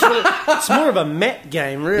don't know if it's more of a mat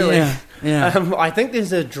game, really. Yeah. I think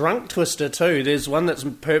there's a drunk Twister too. There's one that's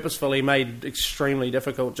purposefully made extremely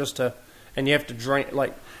difficult and you have to drink,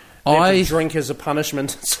 drink as a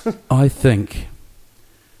punishment. I think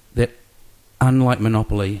that unlike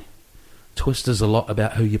Monopoly, Twister's a lot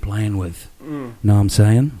about who you're playing with. Know what I'm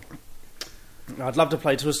saying? I'd love to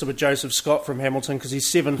play Twister with Joseph Scott from Hamilton because he's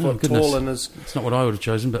 7 foot goodness. tall and is. It's not what I would have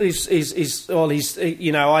chosen, but He's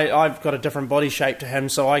I've got a different body shape to him,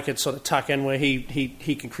 so I could sort of tuck in where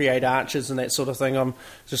he can create arches and that sort of thing. I'm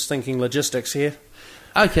just thinking logistics here.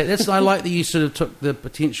 okay. I like that you sort of took the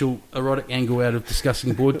potential erotic angle out of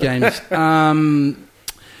discussing board games.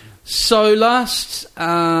 So last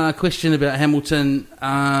question about Hamilton.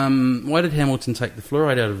 Why did Hamilton take the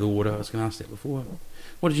fluoride out of the water? I was going to ask that before.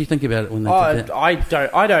 What did you think about it when they did that?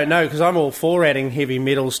 I don't know, because I'm all for adding heavy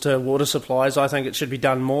metals to water supplies. I think it should be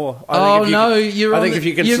done more. You've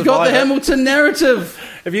got the Hamilton narrative.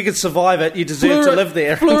 If you could survive it, you deserve to live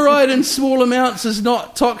there. Fluoride in small amounts is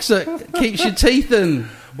not toxic. It keeps your teeth in.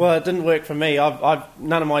 Well, it didn't work for me. I've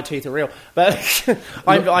none of my teeth are real, but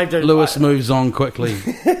I do. Lewis moves on quickly.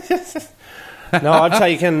 No, I've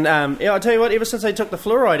taken. I'll tell you what. Ever since they took the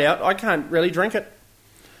fluoride out, I can't really drink it.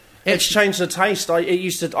 It's changed the taste. I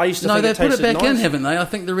used to. No, think they put it back nice. in, haven't they? I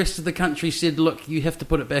think the rest of the country said, "Look, you have to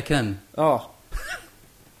put it back in." Oh,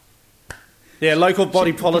 yeah. Local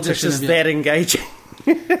body politics is that engaging.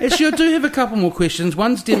 Actually, I do have a couple more questions.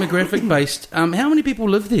 One's demographic based. How many people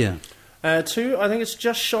live there? I think it's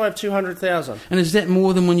just shy of 200,000. And is that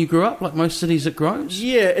more than when you grew up? Like most cities, it grows.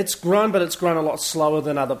 Yeah, it's grown, but it's grown a lot slower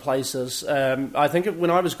than other places. I think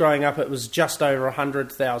when I was growing up, it was just over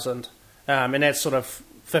 100,000, and that's sort of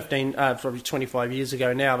probably 25 years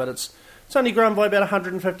ago now, but it's only grown by about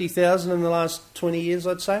 150,000 in the last 20 years,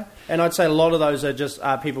 I'd say. And I'd say a lot of those are just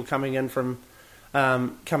people coming in from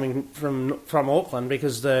Auckland,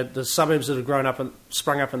 because the suburbs that have grown up and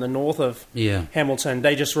sprung up in the north of Hamilton,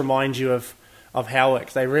 they just remind you of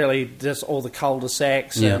Howick. They really just all the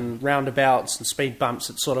cul-de-sacs and roundabouts and speed bumps.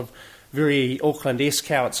 It's sort of very Auckland-esque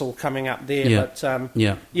how it's all coming up there. Yeah. But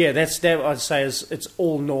that I'd say it's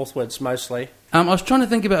all northwards mostly. I was trying to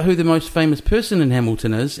think about who the most famous person in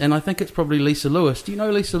Hamilton is, and I think it's probably Lisa Lewis. Do you know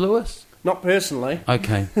Lisa Lewis? Not personally.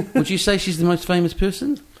 Okay. Would you say she's the most famous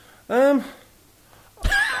person?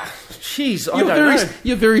 Jeez, I don't know.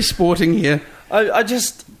 You're very sporting here. I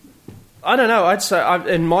don't know. I'd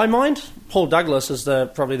say, in my mind, Paul Douglas is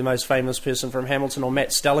probably the most famous person from Hamilton, or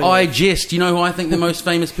Matt Stelling. I jest. You know who I think the most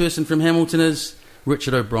famous person from Hamilton is?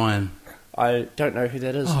 Richard O'Brien. I don't know who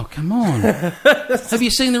that is. Oh, come on. Have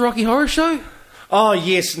you seen the Rocky Horror Show? Oh,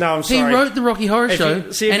 yes. No, I'm sorry. He wrote the Rocky Horror Show,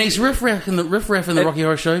 and he's riff-raff in the Rocky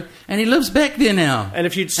Horror Show, and he lives back there now. And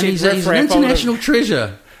if you'd said he's an international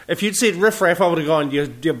treasure. If you'd said riff-raff, I would have gone,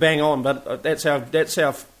 you're bang on, but that's how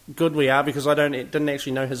good we are, because I didn't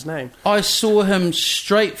actually know his name. I saw him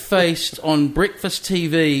straight-faced on breakfast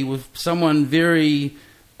TV with someone very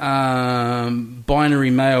binary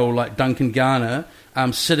male like Duncan Garner,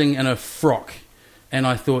 sitting in a frock. And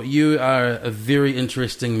I thought, you are a very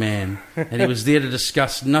interesting man. And he was there to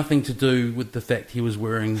discuss nothing to do with the fact he was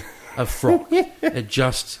wearing a frock. It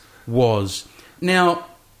just was. Now,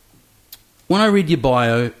 when I read your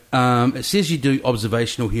bio, it says you do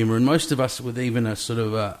observational humour, and most of us with even a sort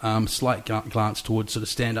of a slight glance towards sort of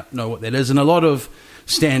stand-up know what that is. And a lot of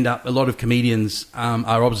stand-up, a lot of comedians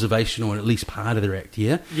are observational in at least part of their act,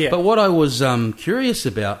 yeah? But what I was curious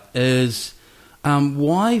about is...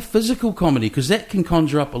 why physical comedy? Because that can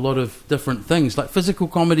conjure up a lot of different things. Like physical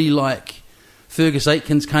comedy, like Fergus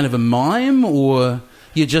Aitken's kind of a mime, or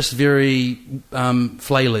you're just very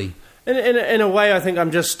flaily? In a way, I think I'm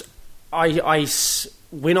just...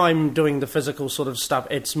 when I'm doing the physical sort of stuff,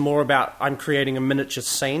 it's more about I'm creating a miniature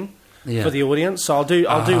scene for the audience. So I'll do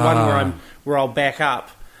one where I'll back up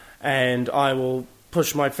and I will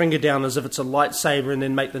push my finger down as if it's a lightsaber and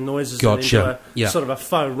then make the noises and then do sort of a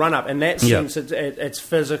faux run-up. In that sense, it's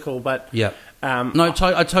physical, but... I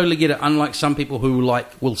totally get it. Unlike some people who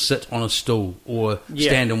will sit on a stool or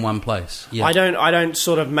stand in one place. Yeah. I don't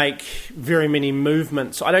sort of make very many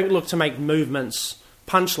movements. I don't look to make movements,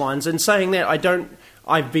 punchlines. And saying that,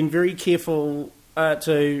 I've been very careful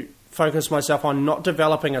to focus myself on not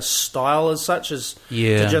developing a style as such as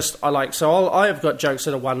to just I've got jokes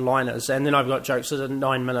that are one-liners, and then I've got jokes that are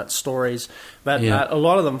 9-minute stories, but a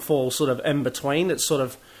lot of them fall sort of in between. It's sort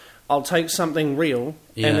of I'll take something real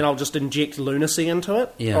and then I'll just inject lunacy into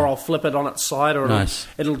it, or I'll flip it on its side, or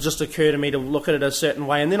it'll just occur to me to look at it a certain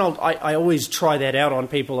way, and then I always try that out on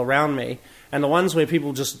people around me, and the ones where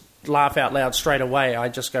people just laugh out loud straight away, I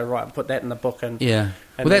just go, right, put that in the book. And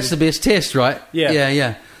that's the best test, right?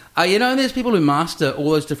 There's people who master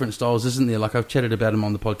all those different styles, isn't there? Like I've chatted about them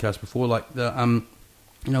on the podcast before, like the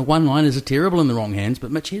one-liners are terrible in the wrong hands,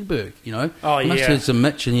 but Mitch Hedberg, you must have heard some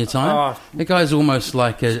Mitch in your time. That guy's almost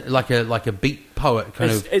like a beat poet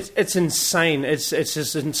kind of. It's insane. It's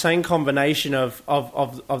this insane combination of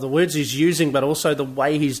the words he's using, but also the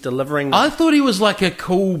way he's delivering them. I thought he was like a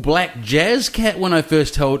cool black jazz cat when I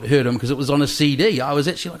first heard him, because it was on a CD. I was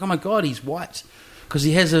actually like, oh my god, he's white, because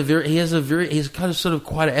he has kind of sort of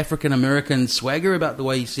quite an African American swagger about the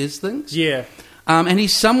way he says things. Yeah, and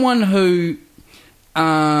he's someone who.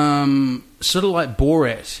 Sort of like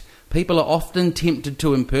Borat, people are often tempted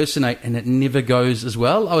to impersonate, and it never goes as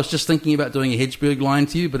well. I was just thinking about doing a Hedberg line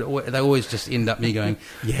to you, but they always just end up me going,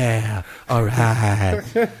 yeah, all right.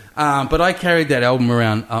 But I carried that album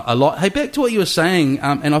around a lot. Hey, back to what you were saying,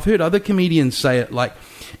 and I've heard other comedians say it,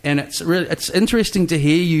 and it's interesting to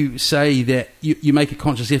hear you say that you make a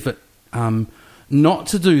conscious effort not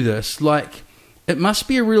to do this. Like, it must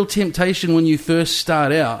be a real temptation when you first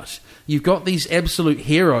start out. You've got these absolute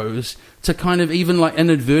heroes to kind of even like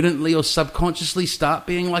inadvertently or subconsciously start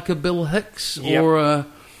being like a Bill Hicks or a,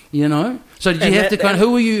 So did you have to kind of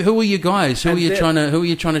who were you guys? Who were you trying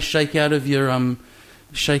to shake out of your act,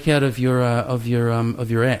 of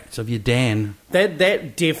your Dan?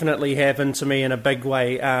 That definitely happened to me in a big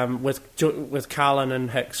way with Carlin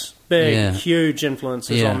and Hicks. Huge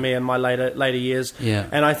influences on me in my later years. Yeah.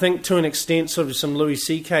 And I think to an extent sort of some Louis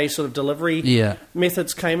C.K. sort of delivery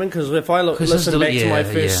methods came in, because if I listen back to my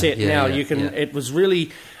first set now, you can. It was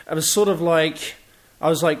sort of like I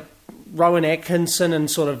was like Rowan Atkinson, and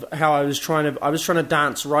sort of how I was trying to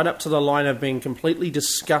dance right up to the line of being completely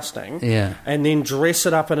disgusting, and then dress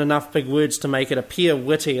it up in enough big words to make it appear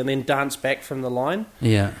witty, and then dance back from the line.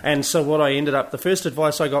 Yeah. And so what I ended up, the first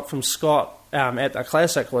advice I got from Scott at the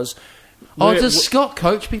Classic was, does Scott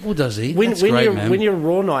coach people, does he? When you're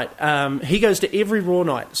Raw Night, he goes to every Raw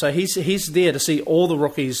Night, so he's there to see all the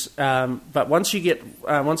rookies. But once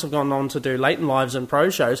I've gone on to do late in lives and pro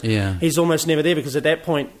shows, he's almost never there, because at that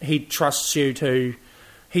point he trusts you to.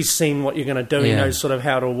 He's seen what you're going to do. He knows sort of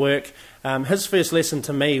how it'll work. His first lesson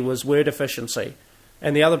to me was word efficiency.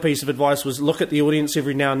 And the other piece of advice was look at the audience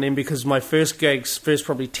every now and then, because my first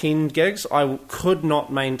probably 10 gigs, I could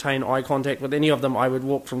not maintain eye contact with any of them. I would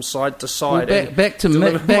walk from side to side. Well, back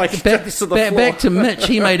to Mitch,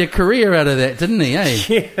 he made a career out of that, didn't he?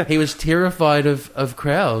 Yeah. He was terrified of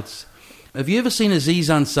crowds. Have you ever seen Aziz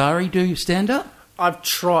Ansari do stand-up? I've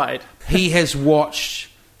tried. He has watched,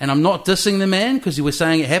 and I'm not dissing the man, because he was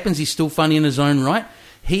saying it happens, he's still funny in his own right.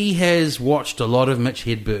 He has watched a lot of Mitch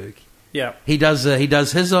Hedberg. Yeah, he does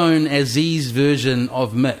his own Aziz version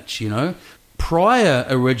of Mitch. Pryor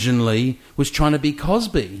originally was trying to be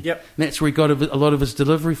Cosby. Yep, and that's where he got a lot of his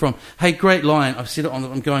delivery from. Hey, great line. I've said it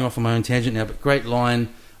I'm going off on my own tangent now, but great line.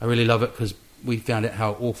 I really love it, because we found out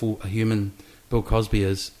how awful a human Bill Cosby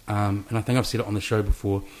is, and I think I've said it on the show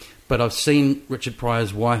before. But I've seen Richard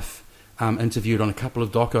Pryor's wife interviewed on a couple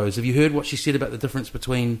of docos. Have you heard what she said about the difference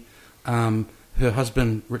between her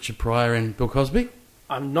husband Richard Pryor and Bill Cosby?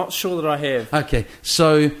 I'm not sure that I have. Okay,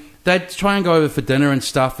 so they'd try and go over for dinner and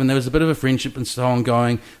stuff, and there was a bit of a friendship and so on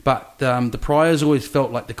going, but the Pryors always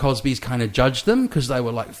felt like the Cosbys kind of judged them, because they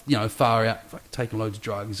were far out, taking loads of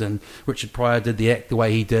drugs, and Richard Pryor did the act the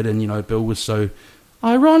way he did, and Bill was so,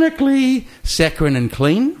 ironically, saccharine and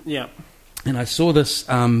clean. Yeah. And I saw this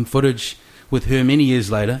footage with her many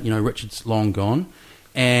years later, Richard's long gone,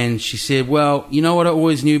 and she said, well, you know what I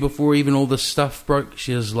always knew before even all this stuff broke?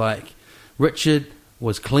 She was like, Richard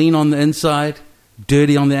was clean on the inside,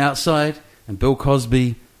 dirty on the outside, and Bill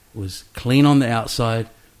Cosby was clean on the outside,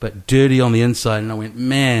 but dirty on the inside. And I went,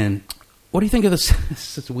 man, what do you think of this?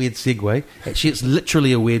 It's a weird segue. Actually, it's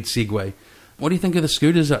literally a weird segue. What do you think of the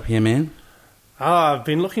scooters up here, man? I've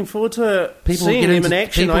been looking forward to seeing them in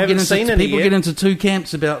action. I haven't seen any yet. People get into two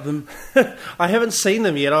camps about them. I haven't seen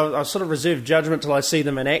them yet. I'll sort of reserve judgment till I see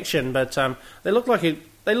them in action, but they look like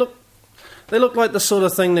They look like the sort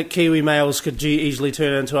of thing that Kiwi males could easily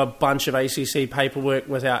turn into a bunch of ACC paperwork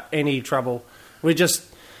without any trouble. We just,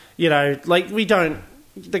 the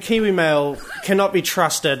Kiwi male cannot be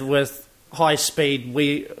trusted with high-speed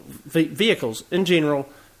vehicles in general,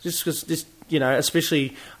 just because,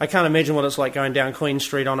 especially, I can't imagine what it's like going down Queen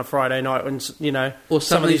Street on a Friday night when, or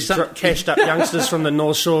some of these cashed-up youngsters from the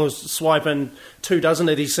North Shore swipe in 24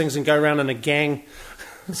 of these things and go around in a gang.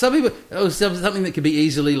 Some people, it was something that could be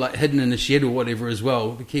easily hidden in a shed or whatever as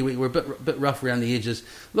well. The Kiwi were a bit rough around the edges.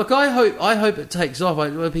 Look, I hope it takes off.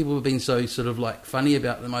 People have been so sort of funny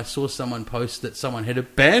about them. I saw someone post that someone had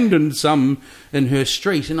abandoned some in her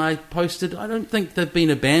street, and I posted, I don't think they've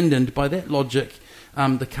been abandoned. By that logic,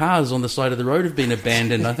 the cars on the side of the road have been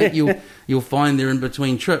abandoned. I think you'll find they're in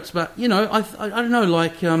between trips. But I don't know,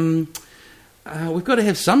 we've got to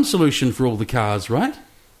have some solution for all the cars, right?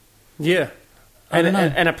 Yeah. I don't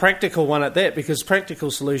know. And a practical one at that, because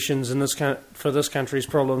practical solutions in for this country's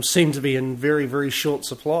problems seem to be in very, very short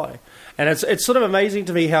supply. And it's sort of amazing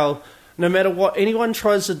to me how no matter what anyone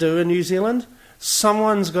tries to do in New Zealand,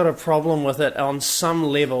 someone's got a problem with it on some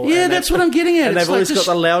level. Yeah, that's what I'm getting at. And It's they've always like,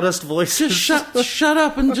 got the loudest voices. Just shut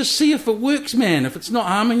up and just see if it works, man, if it's not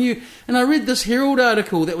harming you. And I read this Herald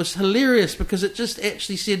article that was hilarious because it just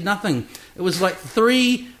actually said nothing. It was like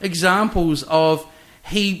 3 examples of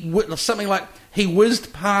something like he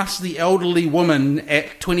whizzed past the elderly woman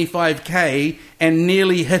at 25k and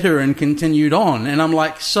nearly hit her and continued on. And I'm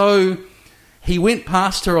like, so he went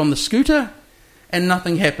past her on the scooter and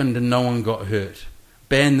nothing happened and no one got hurt.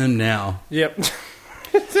 Ban them now. Yep.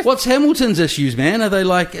 What's Hamilton's issues, man? Are they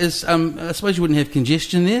like? I suppose you wouldn't have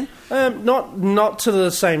congestion there. Not to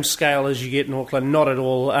the same scale as you get in Auckland. Not at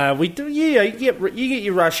all. We do. Yeah, you get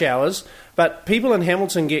your rush hours, but people in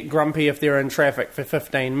Hamilton get grumpy if they're in traffic for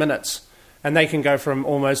 15 minutes, and they can go from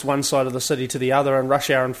almost one side of the city to the other in rush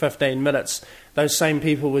hour in 15 minutes. Those same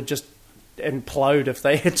people would just implode if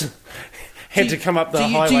they had to come up the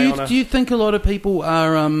highway. Do you think a lot of people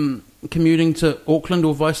are commuting to Auckland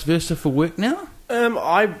or vice versa for work now?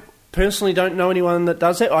 I personally don't know anyone that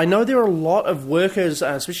does that. I know there are a lot of workers,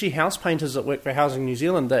 especially house painters that work for Housing New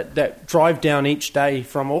Zealand, that drive down each day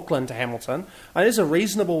from Auckland to Hamilton. There's a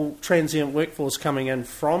reasonable transient workforce coming in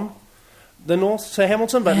from the north to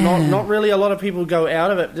Hamilton, but not really a lot of people go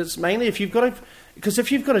out of it. It's mainly if you've got a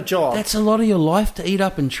job. That's a lot of your life to eat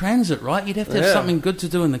up in transit, right? You'd have to have something good to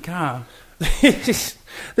do in the car. In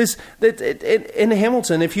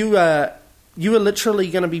Hamilton, if you are literally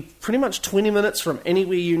going to be pretty much 20 minutes from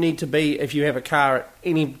anywhere you need to be if you have a car at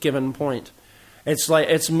any given point.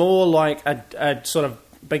 It's more like a sort of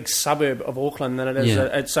big suburb of Auckland than it is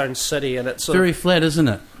its own city, and it's very flat, isn't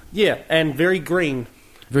it? Yeah, and very green,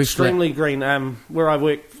 very extremely flat. Green. Where I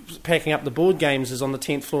work, packing up the board games, is on the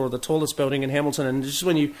 10th floor of the tallest building in Hamilton, and just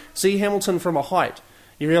when you see Hamilton from a height,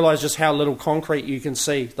 you realise just how little concrete you can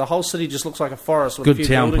see. The whole city just looks like a forest with a few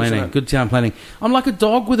buildings in it. Good town planning. I'm like a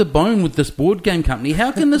dog with a bone with this board game company.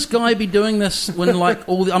 How can this guy be doing this when like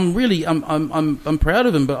I'm proud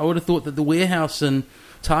of him, but I would have thought that the warehouse and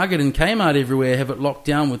Target and Kmart everywhere have it locked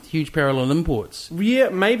down with huge parallel imports. Yeah,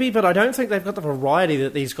 maybe, but I don't think they've got the variety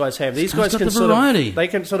that these guys have. These guys can they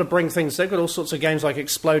can sort of bring things. They've got all sorts of games like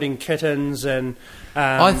Exploding Kittens and.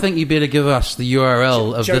 I think you better give us the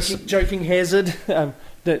URL of this. Joking Hazard.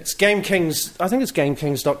 It's Game Kings. I think it's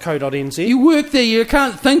gamekings.co.nz. You work there. You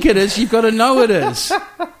can't think it is. You've got to know it is.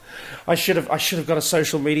 I should have got a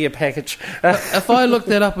social media package. If I look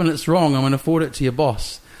that up and it's wrong, I'm going to forward it to your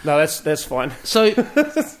boss. No, that's fine. So,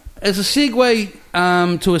 as a segue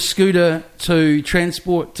to a scooter, to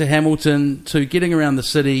transport to Hamilton, to getting around the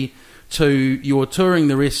city, to your touring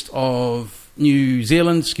the rest of New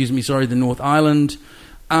Zealand, the North Island.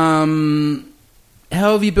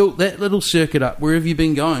 How have you built that little circuit up? Where have you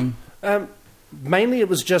been going? Mainly it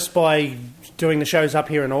was just by doing the shows up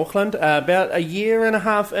here in Auckland. About a year and a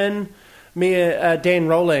half in, Dan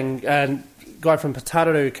Rowling, guy from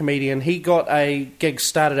Patararu, comedian, he got a gig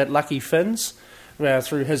started at Lucky Finn's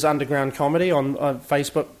through his underground comedy on a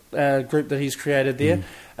Facebook group that he's created there.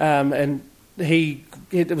 And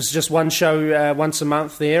it was just one show once a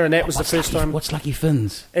month there, and that was the first time. What's Lucky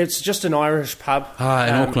Finn's? It's just an Irish pub. In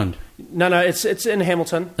Auckland. No, it's in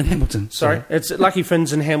Hamilton. In Hamilton, sorry. It's Lucky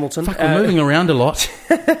Finn's in Hamilton. Fuck, we're moving around a lot.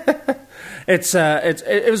 It's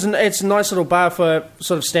a nice little bar for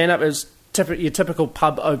sort of stand up. It's your typical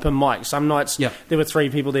pub open mic. Some nights there were 3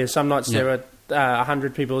 people there. Some nights there were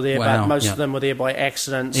 100 people there, but most of them were there by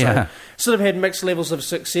accident. So sort of had mixed levels of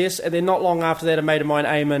success. And then not long after that, a mate of mine,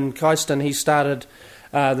 Eamon Keiston, he started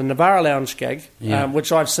the Navara Lounge gig,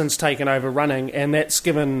 which I've since taken over running, and that's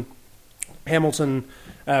given Hamilton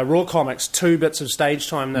Raw Comics 2 bits of stage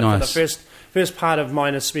time. For the first part of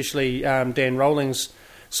mine, especially Dan Rowling's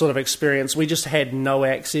sort of experience, we just had no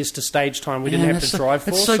access to stage time. We didn't have to drive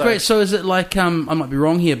for. It's so great. So is it like, I might be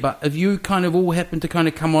wrong here, but have you kind of all happened to kind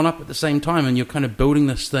of come on up at the same time and you're kind of building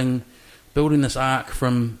this arc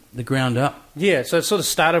from the ground up? Yeah, so it sort of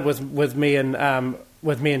started with me and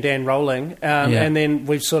Dan Rowling, and then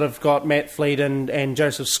we've sort of got Matt Fleet and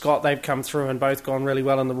Joseph Scott. They've come through and both gone really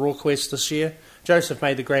well in the Raw Quest this year. Joseph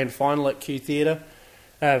made the grand final at Q Theatre.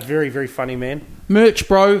 Very, very funny man. Merch,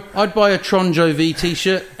 bro. I'd buy a Tron Jovi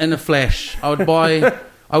t-shirt and a flash. I would buy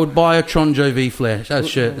a Tron Jovi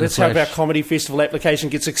shirt. Let's hope our comedy festival application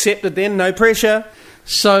gets accepted then. No pressure.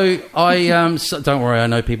 So don't worry, I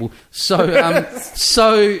know people.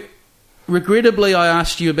 So regrettably, I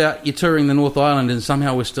asked you about your touring the North Island, and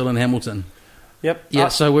somehow we're still in Hamilton. Yep. Yeah.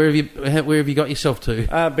 So where have you got yourself to?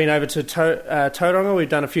 I've been over to Tauranga. We've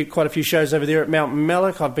done quite a few shows over there at Mount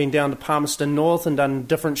Mellick. I've been down to Palmerston North and done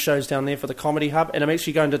different shows down there for the Comedy Hub. And I'm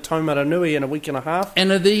actually going to Taumaranui in a week and a half.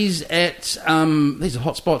 And are these at these are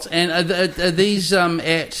hot spots? And are these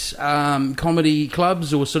at comedy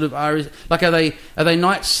clubs or sort of are they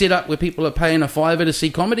nights set up where people are paying a $5 to see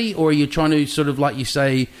comedy, or are you trying to sort of, like you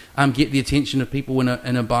say, get the attention of people in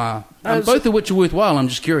a bar? Both of which are worthwhile. I'm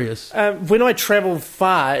just curious. When I travel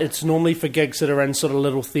far, it's normally for gigs that are in sort of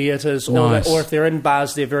little theatres, or if they're in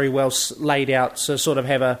bars, they're very well laid out. So sort of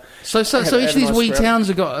have a so each of these wee towns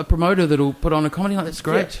have got a promoter that'll put on a comedy night. That's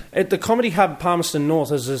great. Yeah. At the Comedy Hub, Palmerston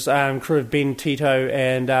North is this crew of Ben Tito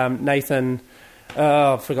and Nathan.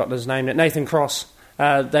 I've forgotten his name. Nathan Cross.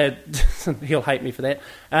 He'll hate me for that.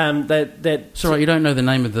 It's all right. You don't know the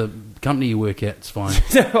name of the company you work at. It's fine.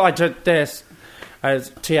 I don't. There's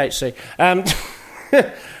THC.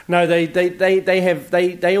 No,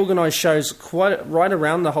 they organise shows right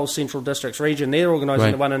around the whole Central Districts region. They're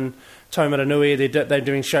organising the one in Taumaranui. They're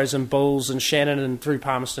doing shows in Bulls and Shannon and through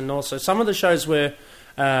Palmerston North. So some of the shows were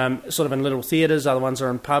sort of in little theatres. Other ones are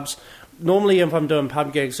in pubs. Normally, if I'm doing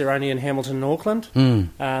pub gigs, they're only in Hamilton and Auckland.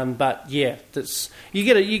 But yeah, you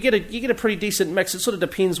get a pretty decent mix. It sort of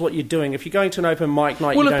depends what you're doing. If you're going to an open mic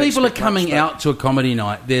night, well, if people are coming out to a comedy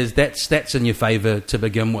night, that's in your favour to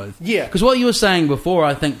begin with. Yeah, because what you were saying before,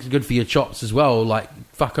 I think, is good for your chops as well. Like,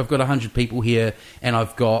 fuck, I've got 100 people here, and I'm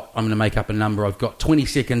going to make up a number. I've got 20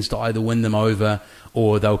 seconds to either win them over,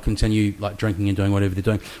 or they'll continue like drinking and doing whatever they're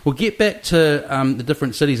doing. We'll get back to the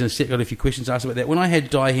different cities in a sec. Got a few questions asked about that. When I had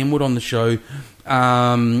Di Hemwood on the show,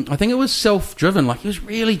 I think it was self-driven. Like, he was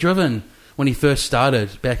really driven when he first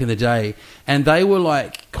started back in the day, and they were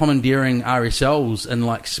like commandeering RSLs in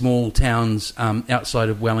like small towns outside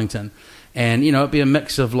of Wellington, and it'd be a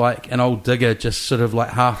mix of like an old digger just sort of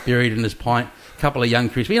like half buried in his pint, a couple of young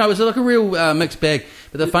creeps. It was like a real mixed bag.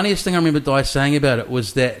 But the funniest thing I remember Di saying about it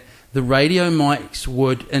was that the radio mics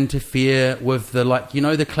would interfere with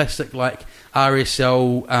the classic like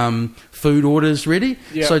RSL food orders ready.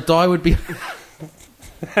 Yep. So Di would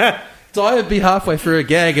be halfway through a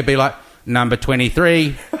gag and be like, number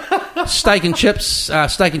 23, steak and chips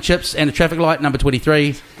and a traffic light, number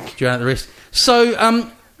 23, drown out the rest. So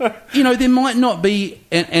there might not be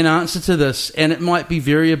an answer to this, and it might be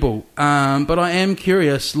variable. But I am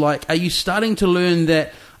curious, like, are you starting to learn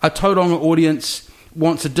that a Tauranga audience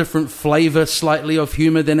wants a different flavour slightly of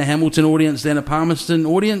humour than a Hamilton audience, than a Palmerston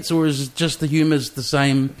audience, or is it just the humour's the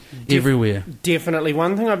same everywhere? Definitely.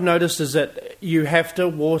 One thing I've noticed is that you have to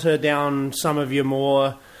water down some of your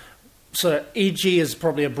more sort of edgy is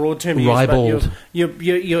probably a broad term to use, but your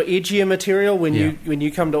edgier material when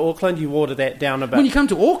you come to Auckland, you water that down a bit. When you come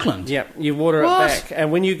to Auckland? Yeah, you water it back.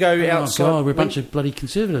 And when you go outside... Oh, God, we're a bunch of bloody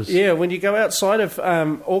conservatives. Yeah, when you go outside of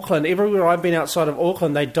Auckland, everywhere I've been outside of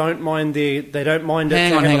Auckland, they don't mind it.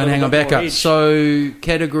 Hang on, back up. So,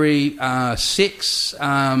 category sex,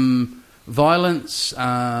 violence,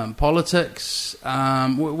 politics,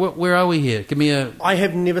 where are we here? Give me a...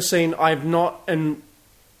 I've not in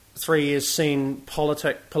 3 years seen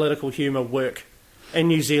political humour work in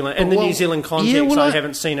New Zealand. In the New Zealand context, I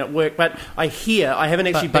haven't seen it work. But I haven't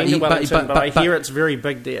actually been to Wellington, but I hear it's very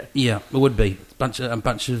big there. Yeah, it would be. A bunch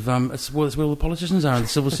of it's where all the politicians are and the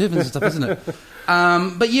civil servants and stuff, isn't it?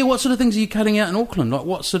 But yeah, what sort of things are you cutting out in Auckland? Like,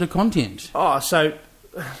 what sort of content? Oh, so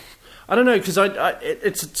I don't know, because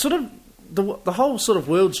it's sort of the whole sort of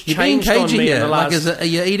world's changed on me in the last... Like, are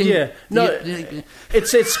you eating... Yeah, no,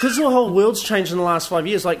 it's because the whole world's changed in the last 5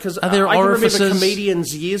 years. Like, because I can remember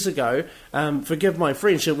comedians years ago, forgive my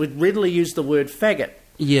French, that would readily use the word faggot.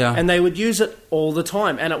 Yeah. And they would use it all the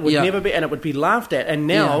time, and it would never be, and it would be laughed at. And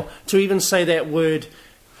now, to even say that word...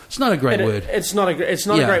 It's not a great word. It's not a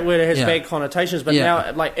great word. It has bad connotations. But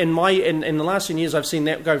now, like in the last 10 years, I've seen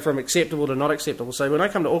that go from acceptable to not acceptable. So when I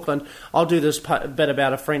come to Auckland, I'll do this bit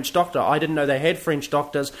about a French doctor. I didn't know they had French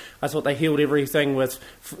doctors. I thought they healed everything with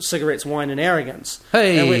cigarettes, wine, and arrogance.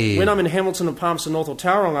 Hey. And when I'm in Hamilton and Palmerston North or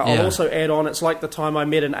Tauranga, I'll also add on. It's like the time I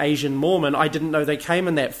met an Asian Mormon. I didn't know they came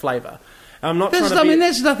in that flavour. I'm not trying to be...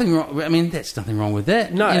 there's nothing wrong... there's nothing wrong with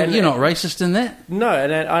that. No, you're not racist in that. No,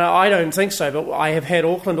 and I don't think so, but I have had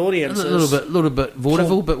Auckland audiences... A little bit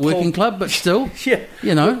vaudeville, but working club, but still,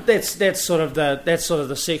 That's sort of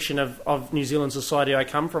the section of New Zealand society I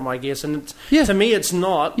come from, I guess, and to me it's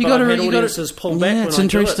not, I've had audiences pull back when I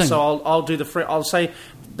do it, so I'll do I'll say,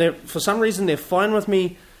 for some reason they're fine with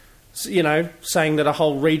me saying that a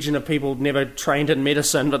whole region of people never trained in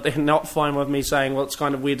medicine, but they're not fine with me saying, well, it's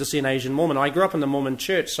kind of weird to see an Asian Mormon. I grew up in the Mormon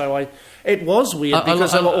church, so it was weird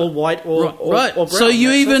because they were all white or brown. So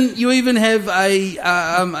you even have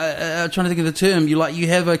trying to think of the term, you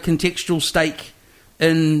have a contextual stake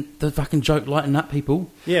in the fucking joke, lighten up, people.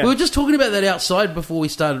 Yeah. We were just talking about that outside before we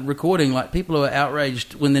started recording. Like, people who are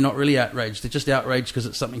outraged when they're not really outraged. They're just outraged because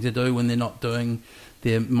it's something to do when they're not doing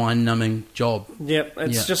their mind-numbing job. Yep,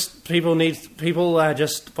 it's just people are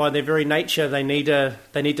just by their very nature they need to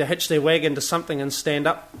hitch their wagon to something and stand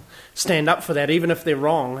up for that, even if they're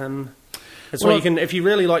wrong. And that's why if you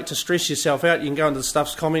really like to stress yourself out, you can go into the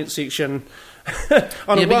Stuff's comment section. You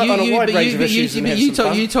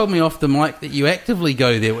told me off the mic that you actively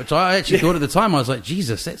go there, which I actually thought at the time. I was like,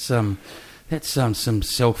 Jesus, that's some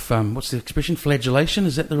self what's the expression, flagellation,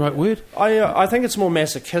 is that the right word? I think it's more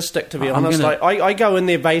masochistic, to be honest. I go in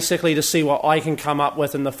there basically to see what I can come up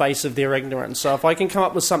with in the face of their ignorance. So if I can come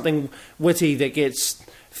up with something witty that gets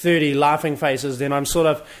 30 laughing faces, then I'm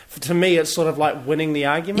to me it's sort of like winning the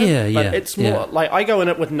argument. But it's more like I go in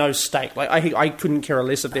it with no stake. Like I couldn't care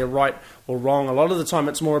less if they're right or wrong. A lot of the time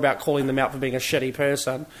it's more about calling them out for being a shitty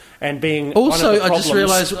person and being also I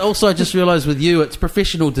just realised with you it's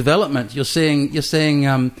professional development. You're seeing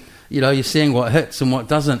what hits and what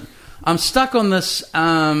doesn't. I'm stuck on this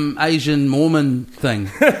Asian Mormon thing.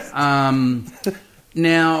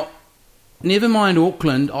 Now, never mind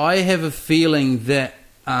Auckland, I have a feeling that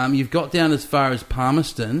you've got down as far as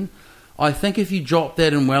Palmerston. I think if you drop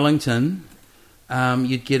that in Wellington,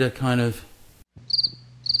 you'd get a kind of...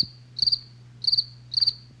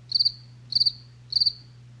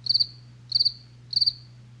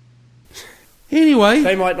 Anyway,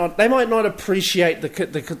 they might not appreciate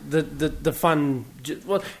the fun.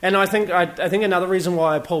 Well, and I think another reason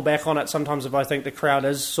why I pull back on it sometimes, if I think the crowd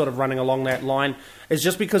is sort of running along that line, is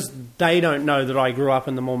just because they don't know that I grew up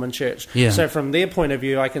in the Mormon church. Yeah. So from their point of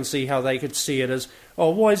view, I can see how they could see it as,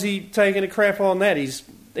 oh, why is he taking a crap on that?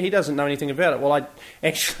 He doesn't know anything about it. Well,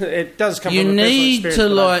 it does come. You from a need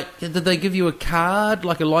to did they give you a card,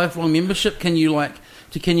 like a lifelong membership? Can you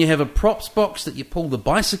have a props box that you pull the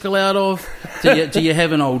bicycle out of? Do you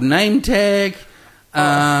have an old name tag?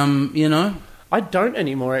 I don't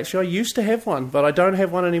anymore, actually. I used to have one, but I don't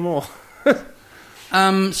have one anymore.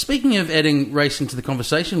 Speaking of adding race into the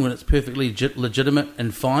conversation when it's perfectly legitimate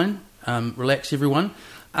and fine, relax everyone.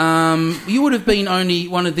 You would have been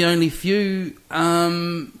one of the only few,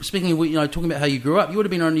 speaking of, talking about how you grew up, you would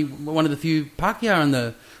have been only one of the few Pākehā in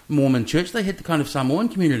the Mormon church. They had the kind of Samoan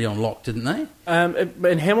community on lock, didn't they?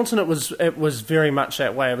 In Hamilton, it was very much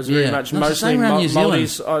that way. It was very much mostly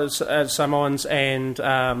Māoris, Samoans,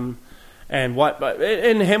 and white. But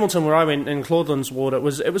in Hamilton, where I went in Claudelands Ward, it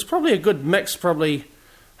was probably a good mix, probably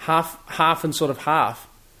half and sort of half,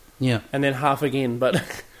 and then half again.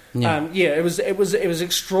 But it was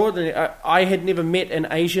extraordinary. I had never met an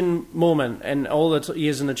Asian Mormon in all the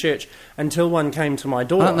years in the church until one came to my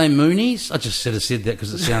door. Aren't they Moonies? I just should have said that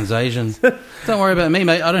because it sounds Asian. Don't worry about me,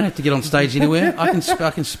 mate. I don't have to get on stage anywhere. I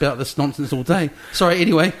can spout this nonsense all day. Sorry.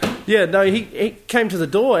 Anyway. Yeah. No. He came to the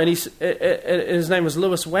door and his name was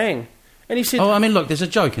Lewis Wang. And he said, "Oh, I mean, look, there's a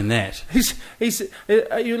joke in that." He said,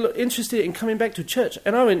 "Are you interested in coming back to church?"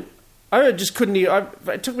 And I went, I just couldn't.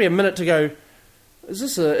 It took me a minute to go,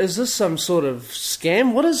 Is this some sort of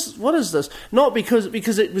scam? What is this? Not because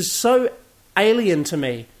it was so alien to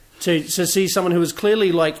me to see someone who was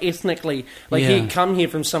clearly like ethnically he'd come here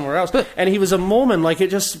from somewhere else, and he was a Mormon. Like, it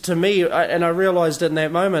just, to me, and I realised in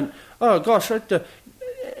that moment, oh gosh,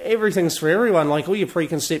 everything's for everyone. Like, all your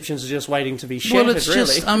preconceptions are just waiting to be shattered. Well, it's really.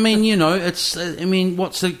 just,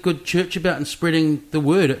 what's a good church about in spreading the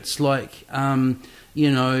word? It's like,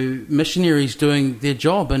 missionaries doing their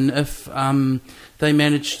job, and if they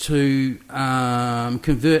manage to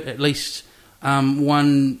convert at least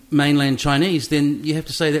one mainland Chinese, then you have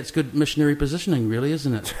to say that's good missionary positioning, really,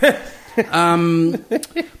 isn't it?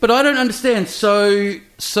 But I don't understand. So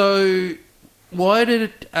why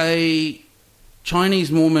did a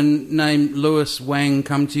Chinese Mormon named Lewis Wang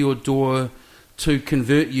come to your door to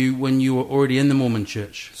convert you when you were already in the Mormon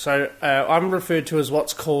church? So I'm referred to as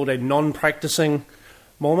what's called a non-practicing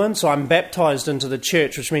Mormon. So I'm baptized into the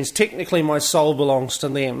church, which means technically my soul belongs to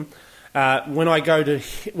them. When I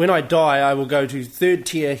die, I will go to third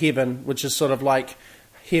tier heaven, which is sort of like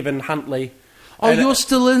heaven Huntley. Oh, and you're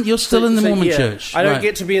still in the Mormon church. I don't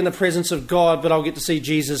get to be in the presence of God, but I'll get to see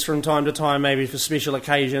Jesus from time to time, maybe for special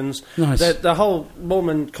occasions. Nice. The whole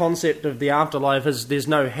Mormon concept of the afterlife is there's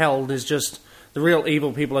no hell. There's just the real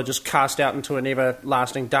evil people are just cast out into an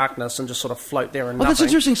everlasting darkness and just sort of float there and nothing. That's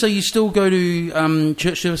interesting. So you still go to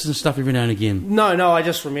church services and stuff every now and again? No, I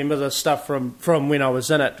just remember the stuff from when I was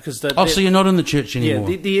in it. Because so you're not in the church anymore?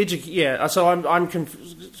 Yeah, so I'm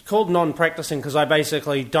called non-practicing because I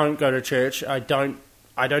basically don't go to church. I don't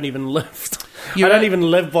even live. I don't even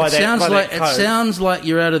live by that code. It sounds like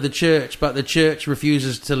you're out of the church, but the church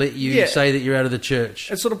refuses to let you say that you're out of the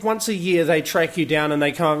church. It's sort of once a year they track you down and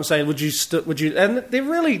they come up and say, "Would you?" And they're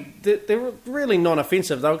really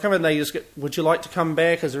non-offensive. They'll come and they just go, "Would you like to come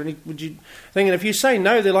back? Is there any? Would you?" Thing, and if you say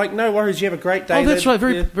no, they're like, "No worries, you have a great day." Oh, that's right.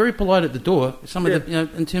 Very polite at the door. Some of the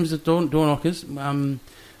in terms of door knockers,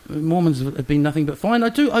 Mormons have been nothing but fine. I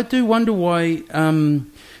do wonder why.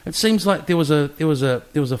 It seems like there was a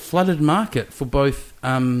flooded market for both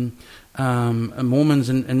Mormons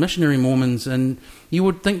and missionary Mormons, and you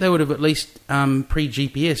would think they would have at least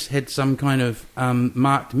pre-GPS had some kind of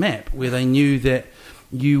marked map where they knew that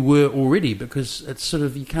you were already, because it's sort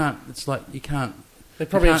of you can't. They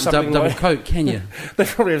probably have something double coat, can you? They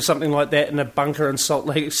probably have something like that in a bunker in Salt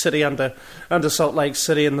Lake City under Salt Lake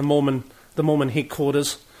City in the Mormon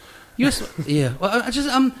headquarters. Yes, yeah. Well, I just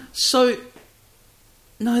so.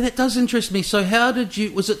 No, that does interest me. So how did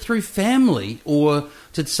you... Was it through family, or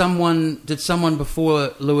did someone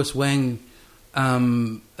before Louis Wang,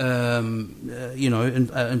 invite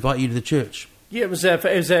you to the church? Yeah, it was a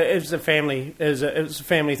family. It was a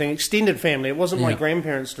family thing, extended family. It wasn't my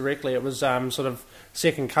grandparents directly. It was sort of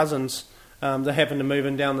second cousins that happened to move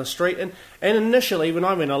in down the street. And initially, when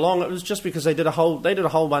I went along, it was just because they did a whole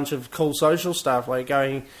bunch of cool social stuff, like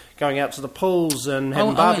going out to the pools and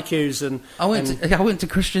having barbecues. I went to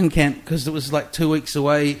Christian camp because it was like 2 weeks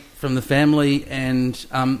away from the family, and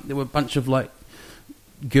there were a bunch of like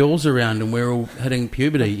girls around, and we were all hitting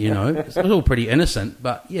puberty. It was all pretty innocent,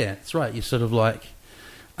 but yeah, that's right. You sort of like.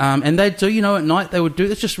 And they do, at night they would do,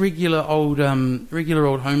 it's just regular old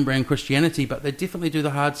home brand Christianity, but they definitely do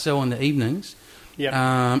the hard sell in the evenings.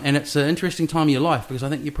 Yeah. And it's an interesting time of your life, because I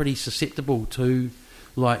think you're pretty susceptible to,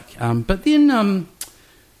 but then,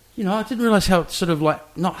 I didn't realise how it's sort of like,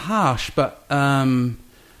 not harsh, but,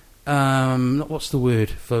 what's the word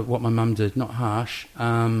for what my mum did? Not harsh.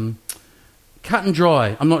 Cut and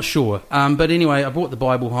dry, I'm not sure. But anyway, I brought the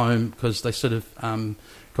Bible home because they sort of,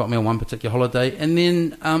 got me on one particular holiday, and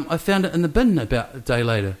then I found it in the bin about a day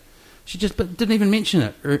later. She just didn't even mention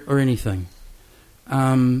it or anything.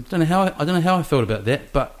 I don't know how I felt about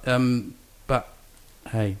that, but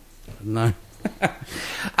hey, I don't know.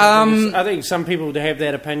 I think some people have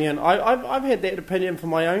that opinion. I've had that opinion for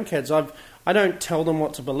my own kids. I don't tell them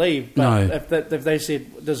what to believe, but if they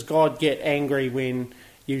said, "Does God get angry when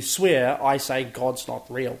you swear?" I say, "God's not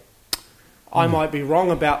real." I might be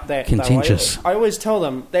wrong about that. Contentious. I always tell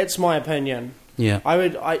them that's my opinion. Yeah.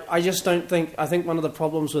 I just don't think. I think one of the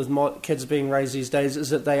problems with kids being raised these days is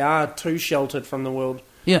that they are too sheltered from the world.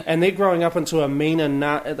 Yeah. And they're growing up into a meaner.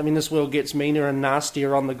 This world gets meaner and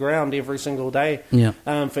nastier on the ground every single day. Yeah.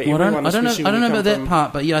 For everyone. I don't know about that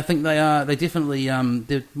part, but yeah, I think they are. They definitely.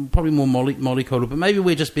 They're probably more mollycoddled, but maybe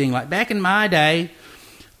we're just being like back in my day.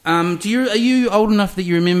 Are you old enough that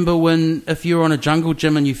you remember when, if you were on a jungle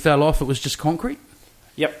gym and you fell off, it was just concrete?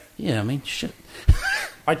 Yep. Yeah, I mean, shit.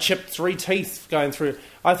 I chipped 3 teeth going through.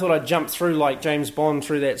 I thought I'd jump through like James Bond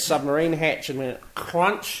through that submarine hatch and went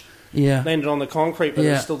crunch. Yeah. Landed on the concrete,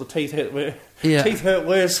 but still the teeth hurt. Yeah. Teeth hurt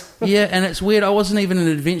worse. Yeah, and it's weird. I wasn't even an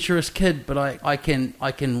adventurous kid, but I can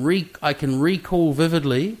recall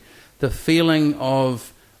vividly the feeling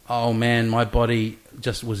of, oh man, my body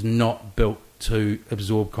just was not built to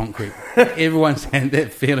absorb concrete. Everyone's had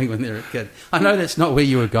that feeling when they're a kid. I know that's not where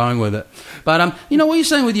you were going with it, but what you're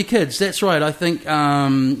saying with your kids, that's right. I think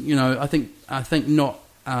I think not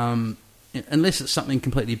unless it's something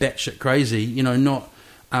completely batshit crazy. Not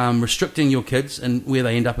restricting your kids and where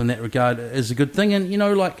they end up in that regard is a good thing. And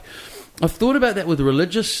I've thought about that with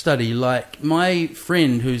religious study. Like my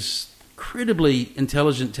friend, who's incredibly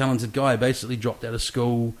intelligent, talented guy, basically dropped out of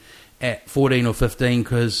school at 14 or 15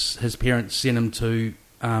 because his parents sent him to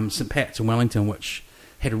St Pat's in Wellington, which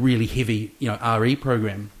had a really heavy, RE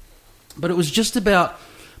program. But it was just about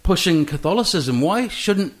pushing Catholicism. Why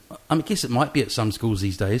shouldn't... I guess it might be at some schools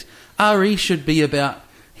these days. RE should be about,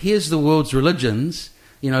 here's the world's religions.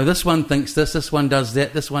 This one thinks this one does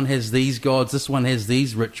that, this one has these gods, this one has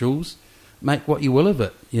these rituals. Make what you will of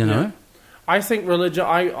it, know? I think religion...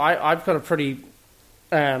 I've got a pretty...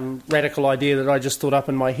 radical idea that I just thought up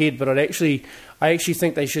in my head, but I actually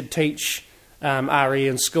think they should teach RE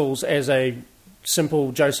in schools as a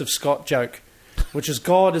simple Joseph Scott joke, which is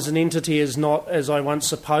God as an entity is not as I once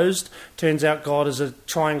supposed. Turns out God is a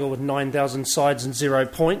triangle with 9,000 sides and 0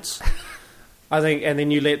 points. I think, and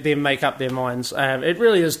then you let them make up their minds. It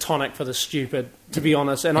really is tonic for the stupid, to be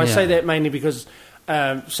honest. And I say that mainly because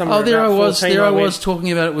somewhere there I about 14, I was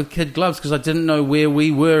talking about it with kid gloves because I didn't know where we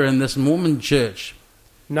were in this Mormon church.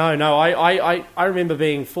 No, I remember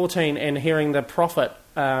being 14 and hearing the prophet,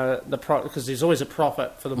 because there's always a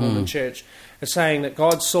prophet for the Mormon church, saying that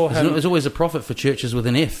God saw him. There's always a prophet for churches with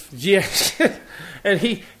an F. Yes, and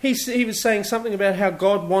he was saying something about how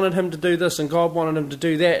God wanted him to do this and God wanted him to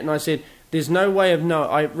do that, and I said, there's no way of knowing.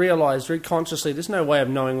 I realised very consciously there's no way of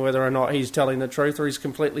knowing whether or not he's telling the truth or he's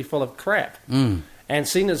completely full of crap. And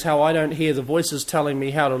seeing as how I don't hear the voices telling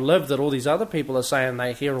me how to live that all these other people are saying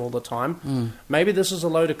they hear all the time, maybe this is a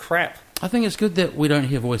load of crap. I think it's good that we don't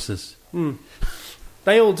hear voices.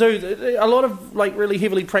 They all do. A lot of really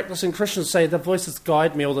heavily practicing Christians say the voices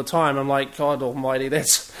guide me all the time. I'm like, God Almighty,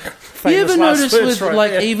 that's famous. You ever notice with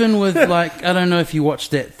right even with I don't know if you watched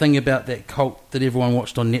that thing about that cult that everyone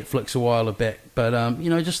watched on Netflix a while back, but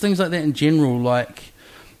just things like that in general. A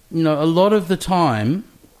lot of the time,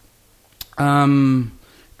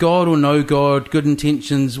 God or no God, good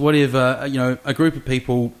intentions, whatever. A group of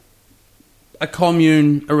people, a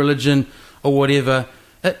commune, a religion, or whatever.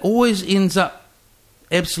 It always ends up.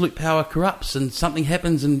 Absolute power corrupts, and something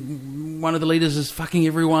happens, and one of the leaders is fucking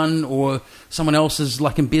everyone, or someone else is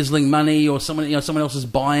embezzling money, or someone else is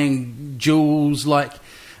buying jewels.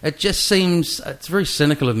 It just seems it's very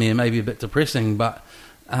cynical of me and maybe a bit depressing, but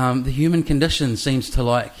the human condition seems to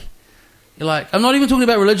I'm not even talking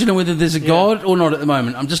about religion and whether there's a God or not at the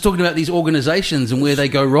moment. I'm just talking about these organisations and where they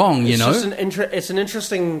go wrong. It's an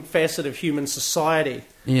interesting facet of human society.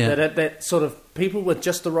 Yeah, that sort of people with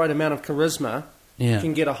just the right amount of charisma.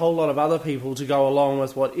 Can get a whole lot of other people to go along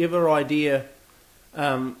with whatever idea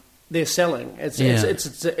they're selling. It's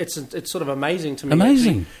sort of amazing to me.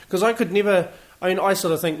 Amazing, because I could never. I mean, I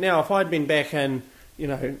sort of think now if I'd been back in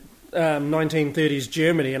 1930s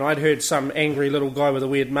Germany and I'd heard some angry little guy with a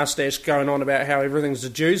weird mustache going on about how everything's the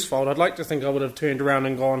Jews' fault, I'd like to think I would have turned around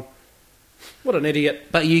and gone, "What an idiot!"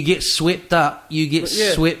 But you get swept up.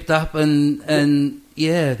 Swept up, and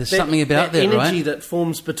there's something about that, energy right? that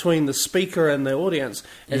forms between the speaker and the audience.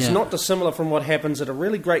 It's not dissimilar from what happens at a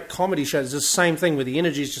really great comedy show. It's the same thing where the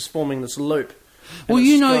energy is just forming this loop. Well,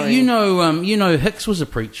 Hicks was a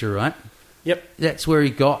preacher, right? Yep. That's where he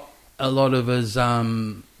got a lot of his.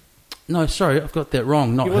 No, sorry, I've got that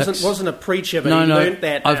wrong. Not Hicks. He wasn't a preacher, but he learnt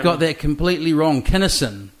that. I've got that completely wrong.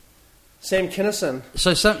 Kinison. Sam Kinison.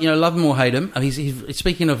 So love him or hate him. He's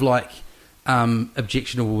speaking of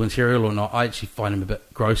objectionable material or not. I actually find him a bit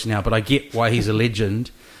gross now, but I get why he's a legend.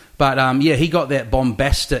 But he got that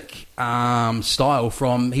bombastic style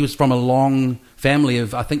from. He was from a long family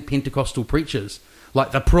of, I think, Pentecostal preachers,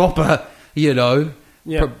 like the proper, performy,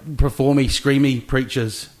 screamy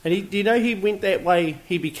preachers. And he went that way.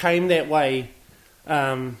 He became that way.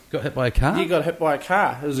 Got hit by a car. He got hit by a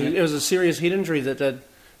car. It was a serious head injury that did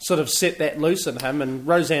sort of set that loose in him, and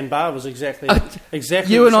Roseanne Barr was exactly.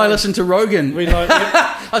 You and I listened to Rogan.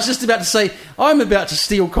 I was just about to say I'm about to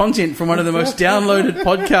steal content from one of the most downloaded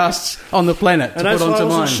podcasts on the planet and to put onto mine. I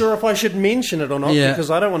wasn't sure if I should mention it or not because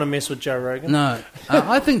I don't want to mess with Joe Rogan. No,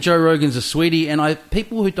 I think Joe Rogan's a sweetie, and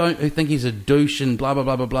people who think he's a douche and blah blah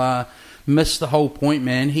blah blah blah miss the whole point,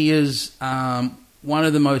 man. He is one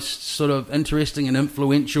of the most sort of interesting and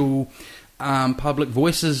influential public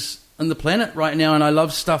voices on the planet right now, and I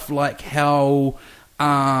love stuff like how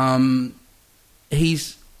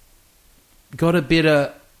he's got a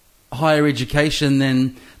better higher education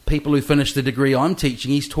than people who finish the degree I'm teaching.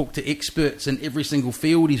 He's talked to experts in every single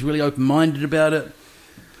field. He's really open-minded about it.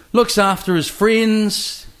 Looks after his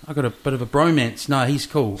friends. I got a bit of a bromance. No, he's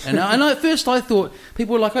cool. And at first I thought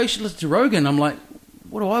people were like, "Oh, you should listen to Rogan." I'm like,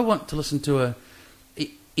 what do I want to listen to a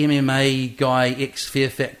MMA guy, ex-Fear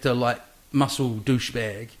Factor, muscle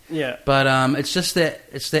douchebag? Yeah. But it's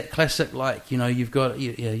that classic, you've got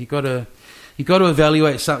to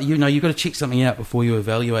evaluate something. You've got to check something out before you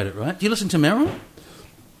evaluate it, right? Do you listen to Maron?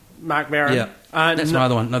 Mark Maron? Yeah. That's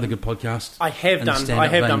another good podcast. I have done,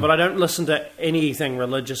 but I don't listen to anything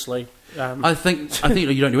religiously. I think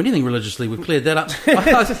you don't do anything religiously. We've cleared that up.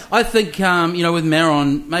 I think with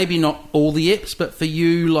Maron, maybe not all the eps, but for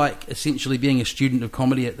you, essentially being a student of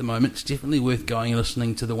comedy at the moment, it's definitely worth going and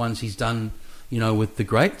listening to the ones he's done, with the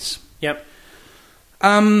greats. Yep.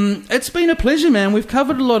 It's been a pleasure, man. We've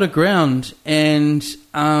covered a lot of ground, and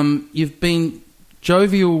you've been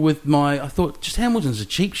jovial with I thought just Hamilton's a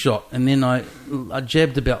cheap shot, and then I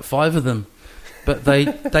jabbed about 5 of them, but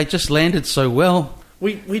they just landed so well.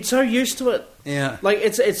 We're so used to it. Yeah.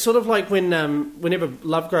 It's sort of like whenever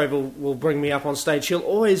Lovegrove will bring me up on stage, he'll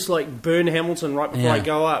always burn Hamilton right before I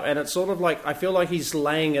go up, and it's sort of like I feel like he's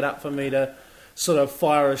laying it up for me to sort of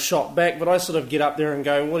fire a shot back, but I sort of get up there and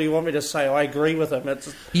go, what do you want me to say? I agree with him.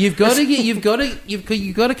 You've got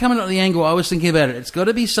to come in at the angle. I was thinking about it. It's got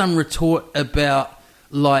to be some retort about,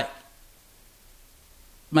 like,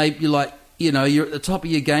 maybe, like, you know, you're at the top of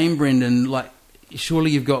your game, Brendan, like, surely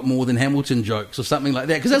you've got more than Hamilton jokes or something like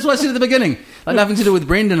that. Because that's what I said at the beginning. Like, nothing to do with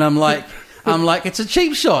Brendan. I'm like, it's a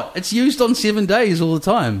cheap shot. It's used on 7 days all the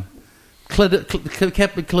time.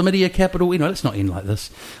 Chlamydia capital, you know, let's not end like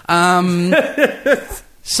this.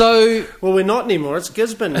 So, well, we're not anymore. It's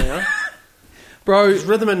Gisborne now, bro.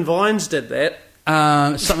 Rhythm and Vines did that.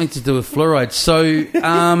 Something to do with fluoride. So,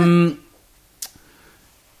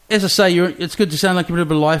 as I say, it's good to sound like a bit of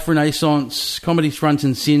a life renaissance. Comedy's front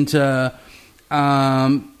and centre.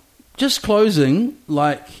 Just closing,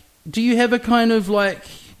 like, do you have a kind of, like,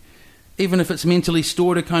 even if it's mentally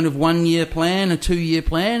stored, a kind of 1 year plan, a 2 year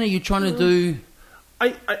plan? Are you trying to do...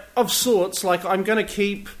 I of sorts, like, I'm going to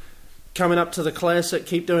keep coming up to the classic,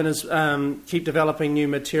 keep developing new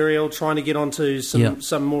material, trying to get onto some of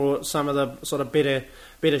the sort of better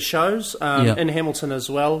shows in Hamilton as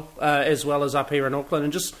well as up here in Auckland.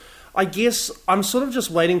 And just, I guess, I'm sort of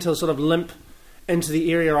just waiting to sort of limp into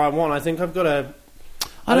the area I want. I think I've got a...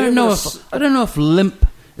 I don't know if limp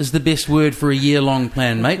is the best word for a year-long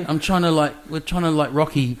plan, mate. we're trying to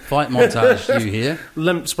Rocky fight montage you here.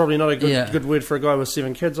 Limp's probably not a good word for a guy with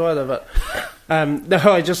 7 kids either, but no,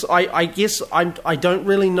 I guess I don't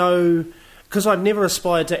really know, because I've never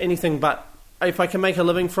aspired to anything, but if I can make a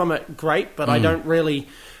living from it, great, but I haven't really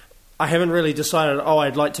decided,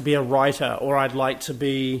 I'd like to be a writer, or I'd like to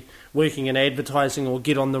be working in advertising or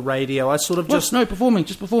get on the radio. I sort of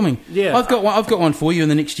performing. Yeah. I've got one for you in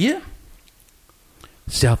the next year.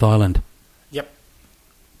 South Island. Yep.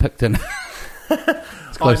 Picton.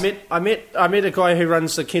 I met a guy who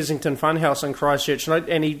runs the Kensington Funhouse in Christchurch,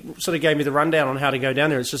 and he sort of gave me the rundown on how to go down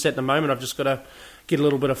there. It's just at the moment I've just got to get a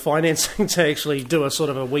little bit of financing to actually do a sort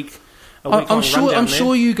of a week. I'm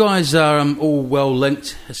sure you guys are all well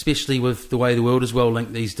linked, especially with the way the world is well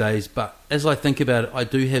linked these days. But as I think about it, I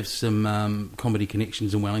do have some comedy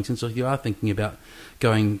connections in Wellington. So if you are thinking about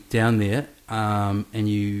going down there, and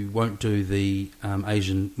you won't do the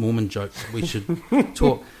Asian Mormon jokes, we should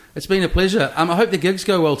talk. It's been a pleasure. I hope the gigs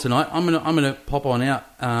go well tonight. I'm gonna pop on out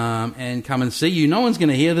and come and see you. No one's going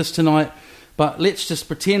to hear this tonight, but let's just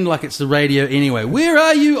pretend like it's the radio anyway. Where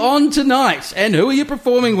are you on tonight, and who are you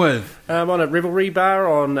performing with? I'm on a Revelry Bar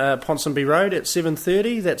on Ponsonby Road at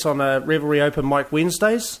 7:30. That's on a Revelry Open Mic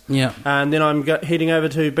Wednesdays. Yeah. And then I'm heading over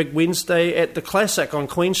to Big Wednesday at the Classic on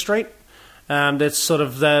Queen Street. That's sort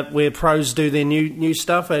of where pros do their new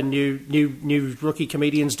stuff and new rookie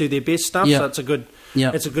comedians do their best stuff. Yep. So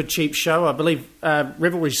it's a good cheap show. I believe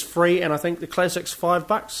Revelry's free, and I think the Classic's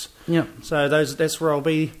 $5. Yeah. So that's where I'll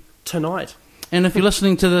be tonight. And if you're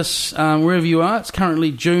listening to this wherever you are, it's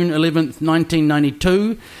currently June 11th,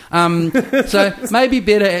 1992. So maybe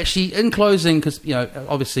better actually, in closing, because, you know,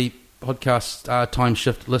 obviously podcast time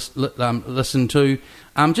shift listen to,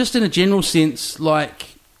 just in a general sense, like,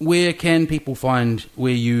 where can people find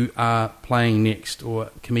where you are playing next, or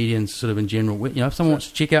comedians sort of in general? You know, if someone wants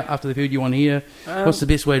to check out after they've heard you on here, what's the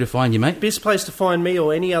best way to find you, mate? Best place to find me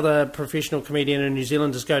or any other professional comedian in New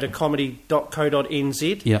Zealand is go to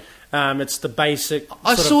comedy.co.nz. Yeah. It's the basic...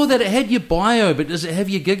 I saw that it had your bio, but does it have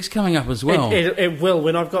your gigs coming up as well? It will.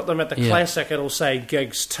 When I've got them at the Classic, it'll say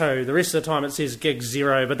gigs 2. The rest of the time it says gigs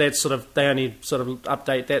 0, but that's sort of... They only sort of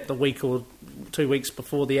update that the week or 2 weeks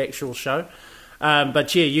before the actual show.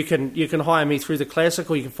 But yeah, you can hire me through the Classic,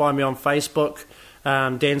 or you can find me on Facebook.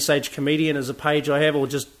 Dan Sage Comedian is a page I have, or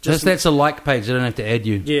just that's a like page. I don't have to add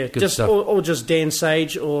you. Yeah, or just Dan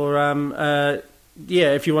Sage, or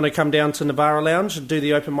if you want to come down to Navara Lounge and do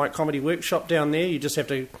the open mic comedy workshop down there, you just have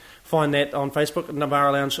to find that on Facebook.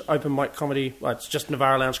 Navara Lounge open mic comedy. Well, it's just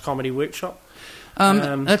Navara Lounge comedy workshop.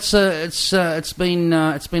 It's been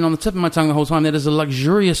on the tip of my tongue the whole time. That is a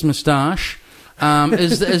luxurious moustache.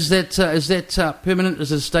 Is that permanent?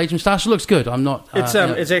 Is it a stage moustache? It looks good. I'm not.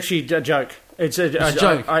 It's actually a joke. It's a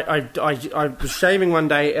joke. I was shaving one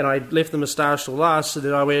day and I left the moustache till last, and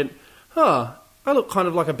then I went, I look kind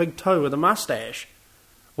of like a big toe with a moustache.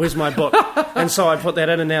 Where's my book? And so I put that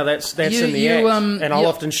in, and now that's in the act. And I'll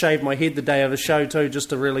often shave my head the day of the show too, just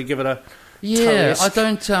to really give it Yeah, toe-esque.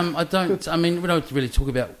 I don't. I mean, we don't really talk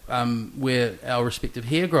about where our respective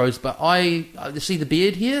hair grows, but I see the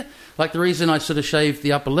beard here. Like the reason I sort of shave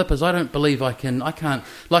the upper lip is I don't believe I can't.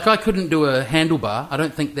 Like I couldn't do a handlebar. I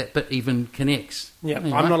don't think that bit even connects. Yeah,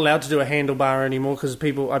 Anyway. I'm not allowed to do a handlebar anymore because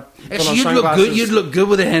people. Actually, you'd look good. You'd look good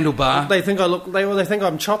with a handlebar. They think I look. They think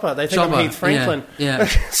I'm Chopper. They think I'm Heath Franklin. Yeah.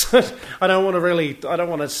 So I don't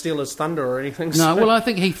want to steal his thunder or anything. No, so. well, I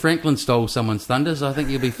think Heath Franklin stole someone's thunder, so I think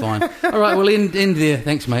you'll be fine. All right, we'll end there.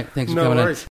 Thanks, mate. Thanks for coming in.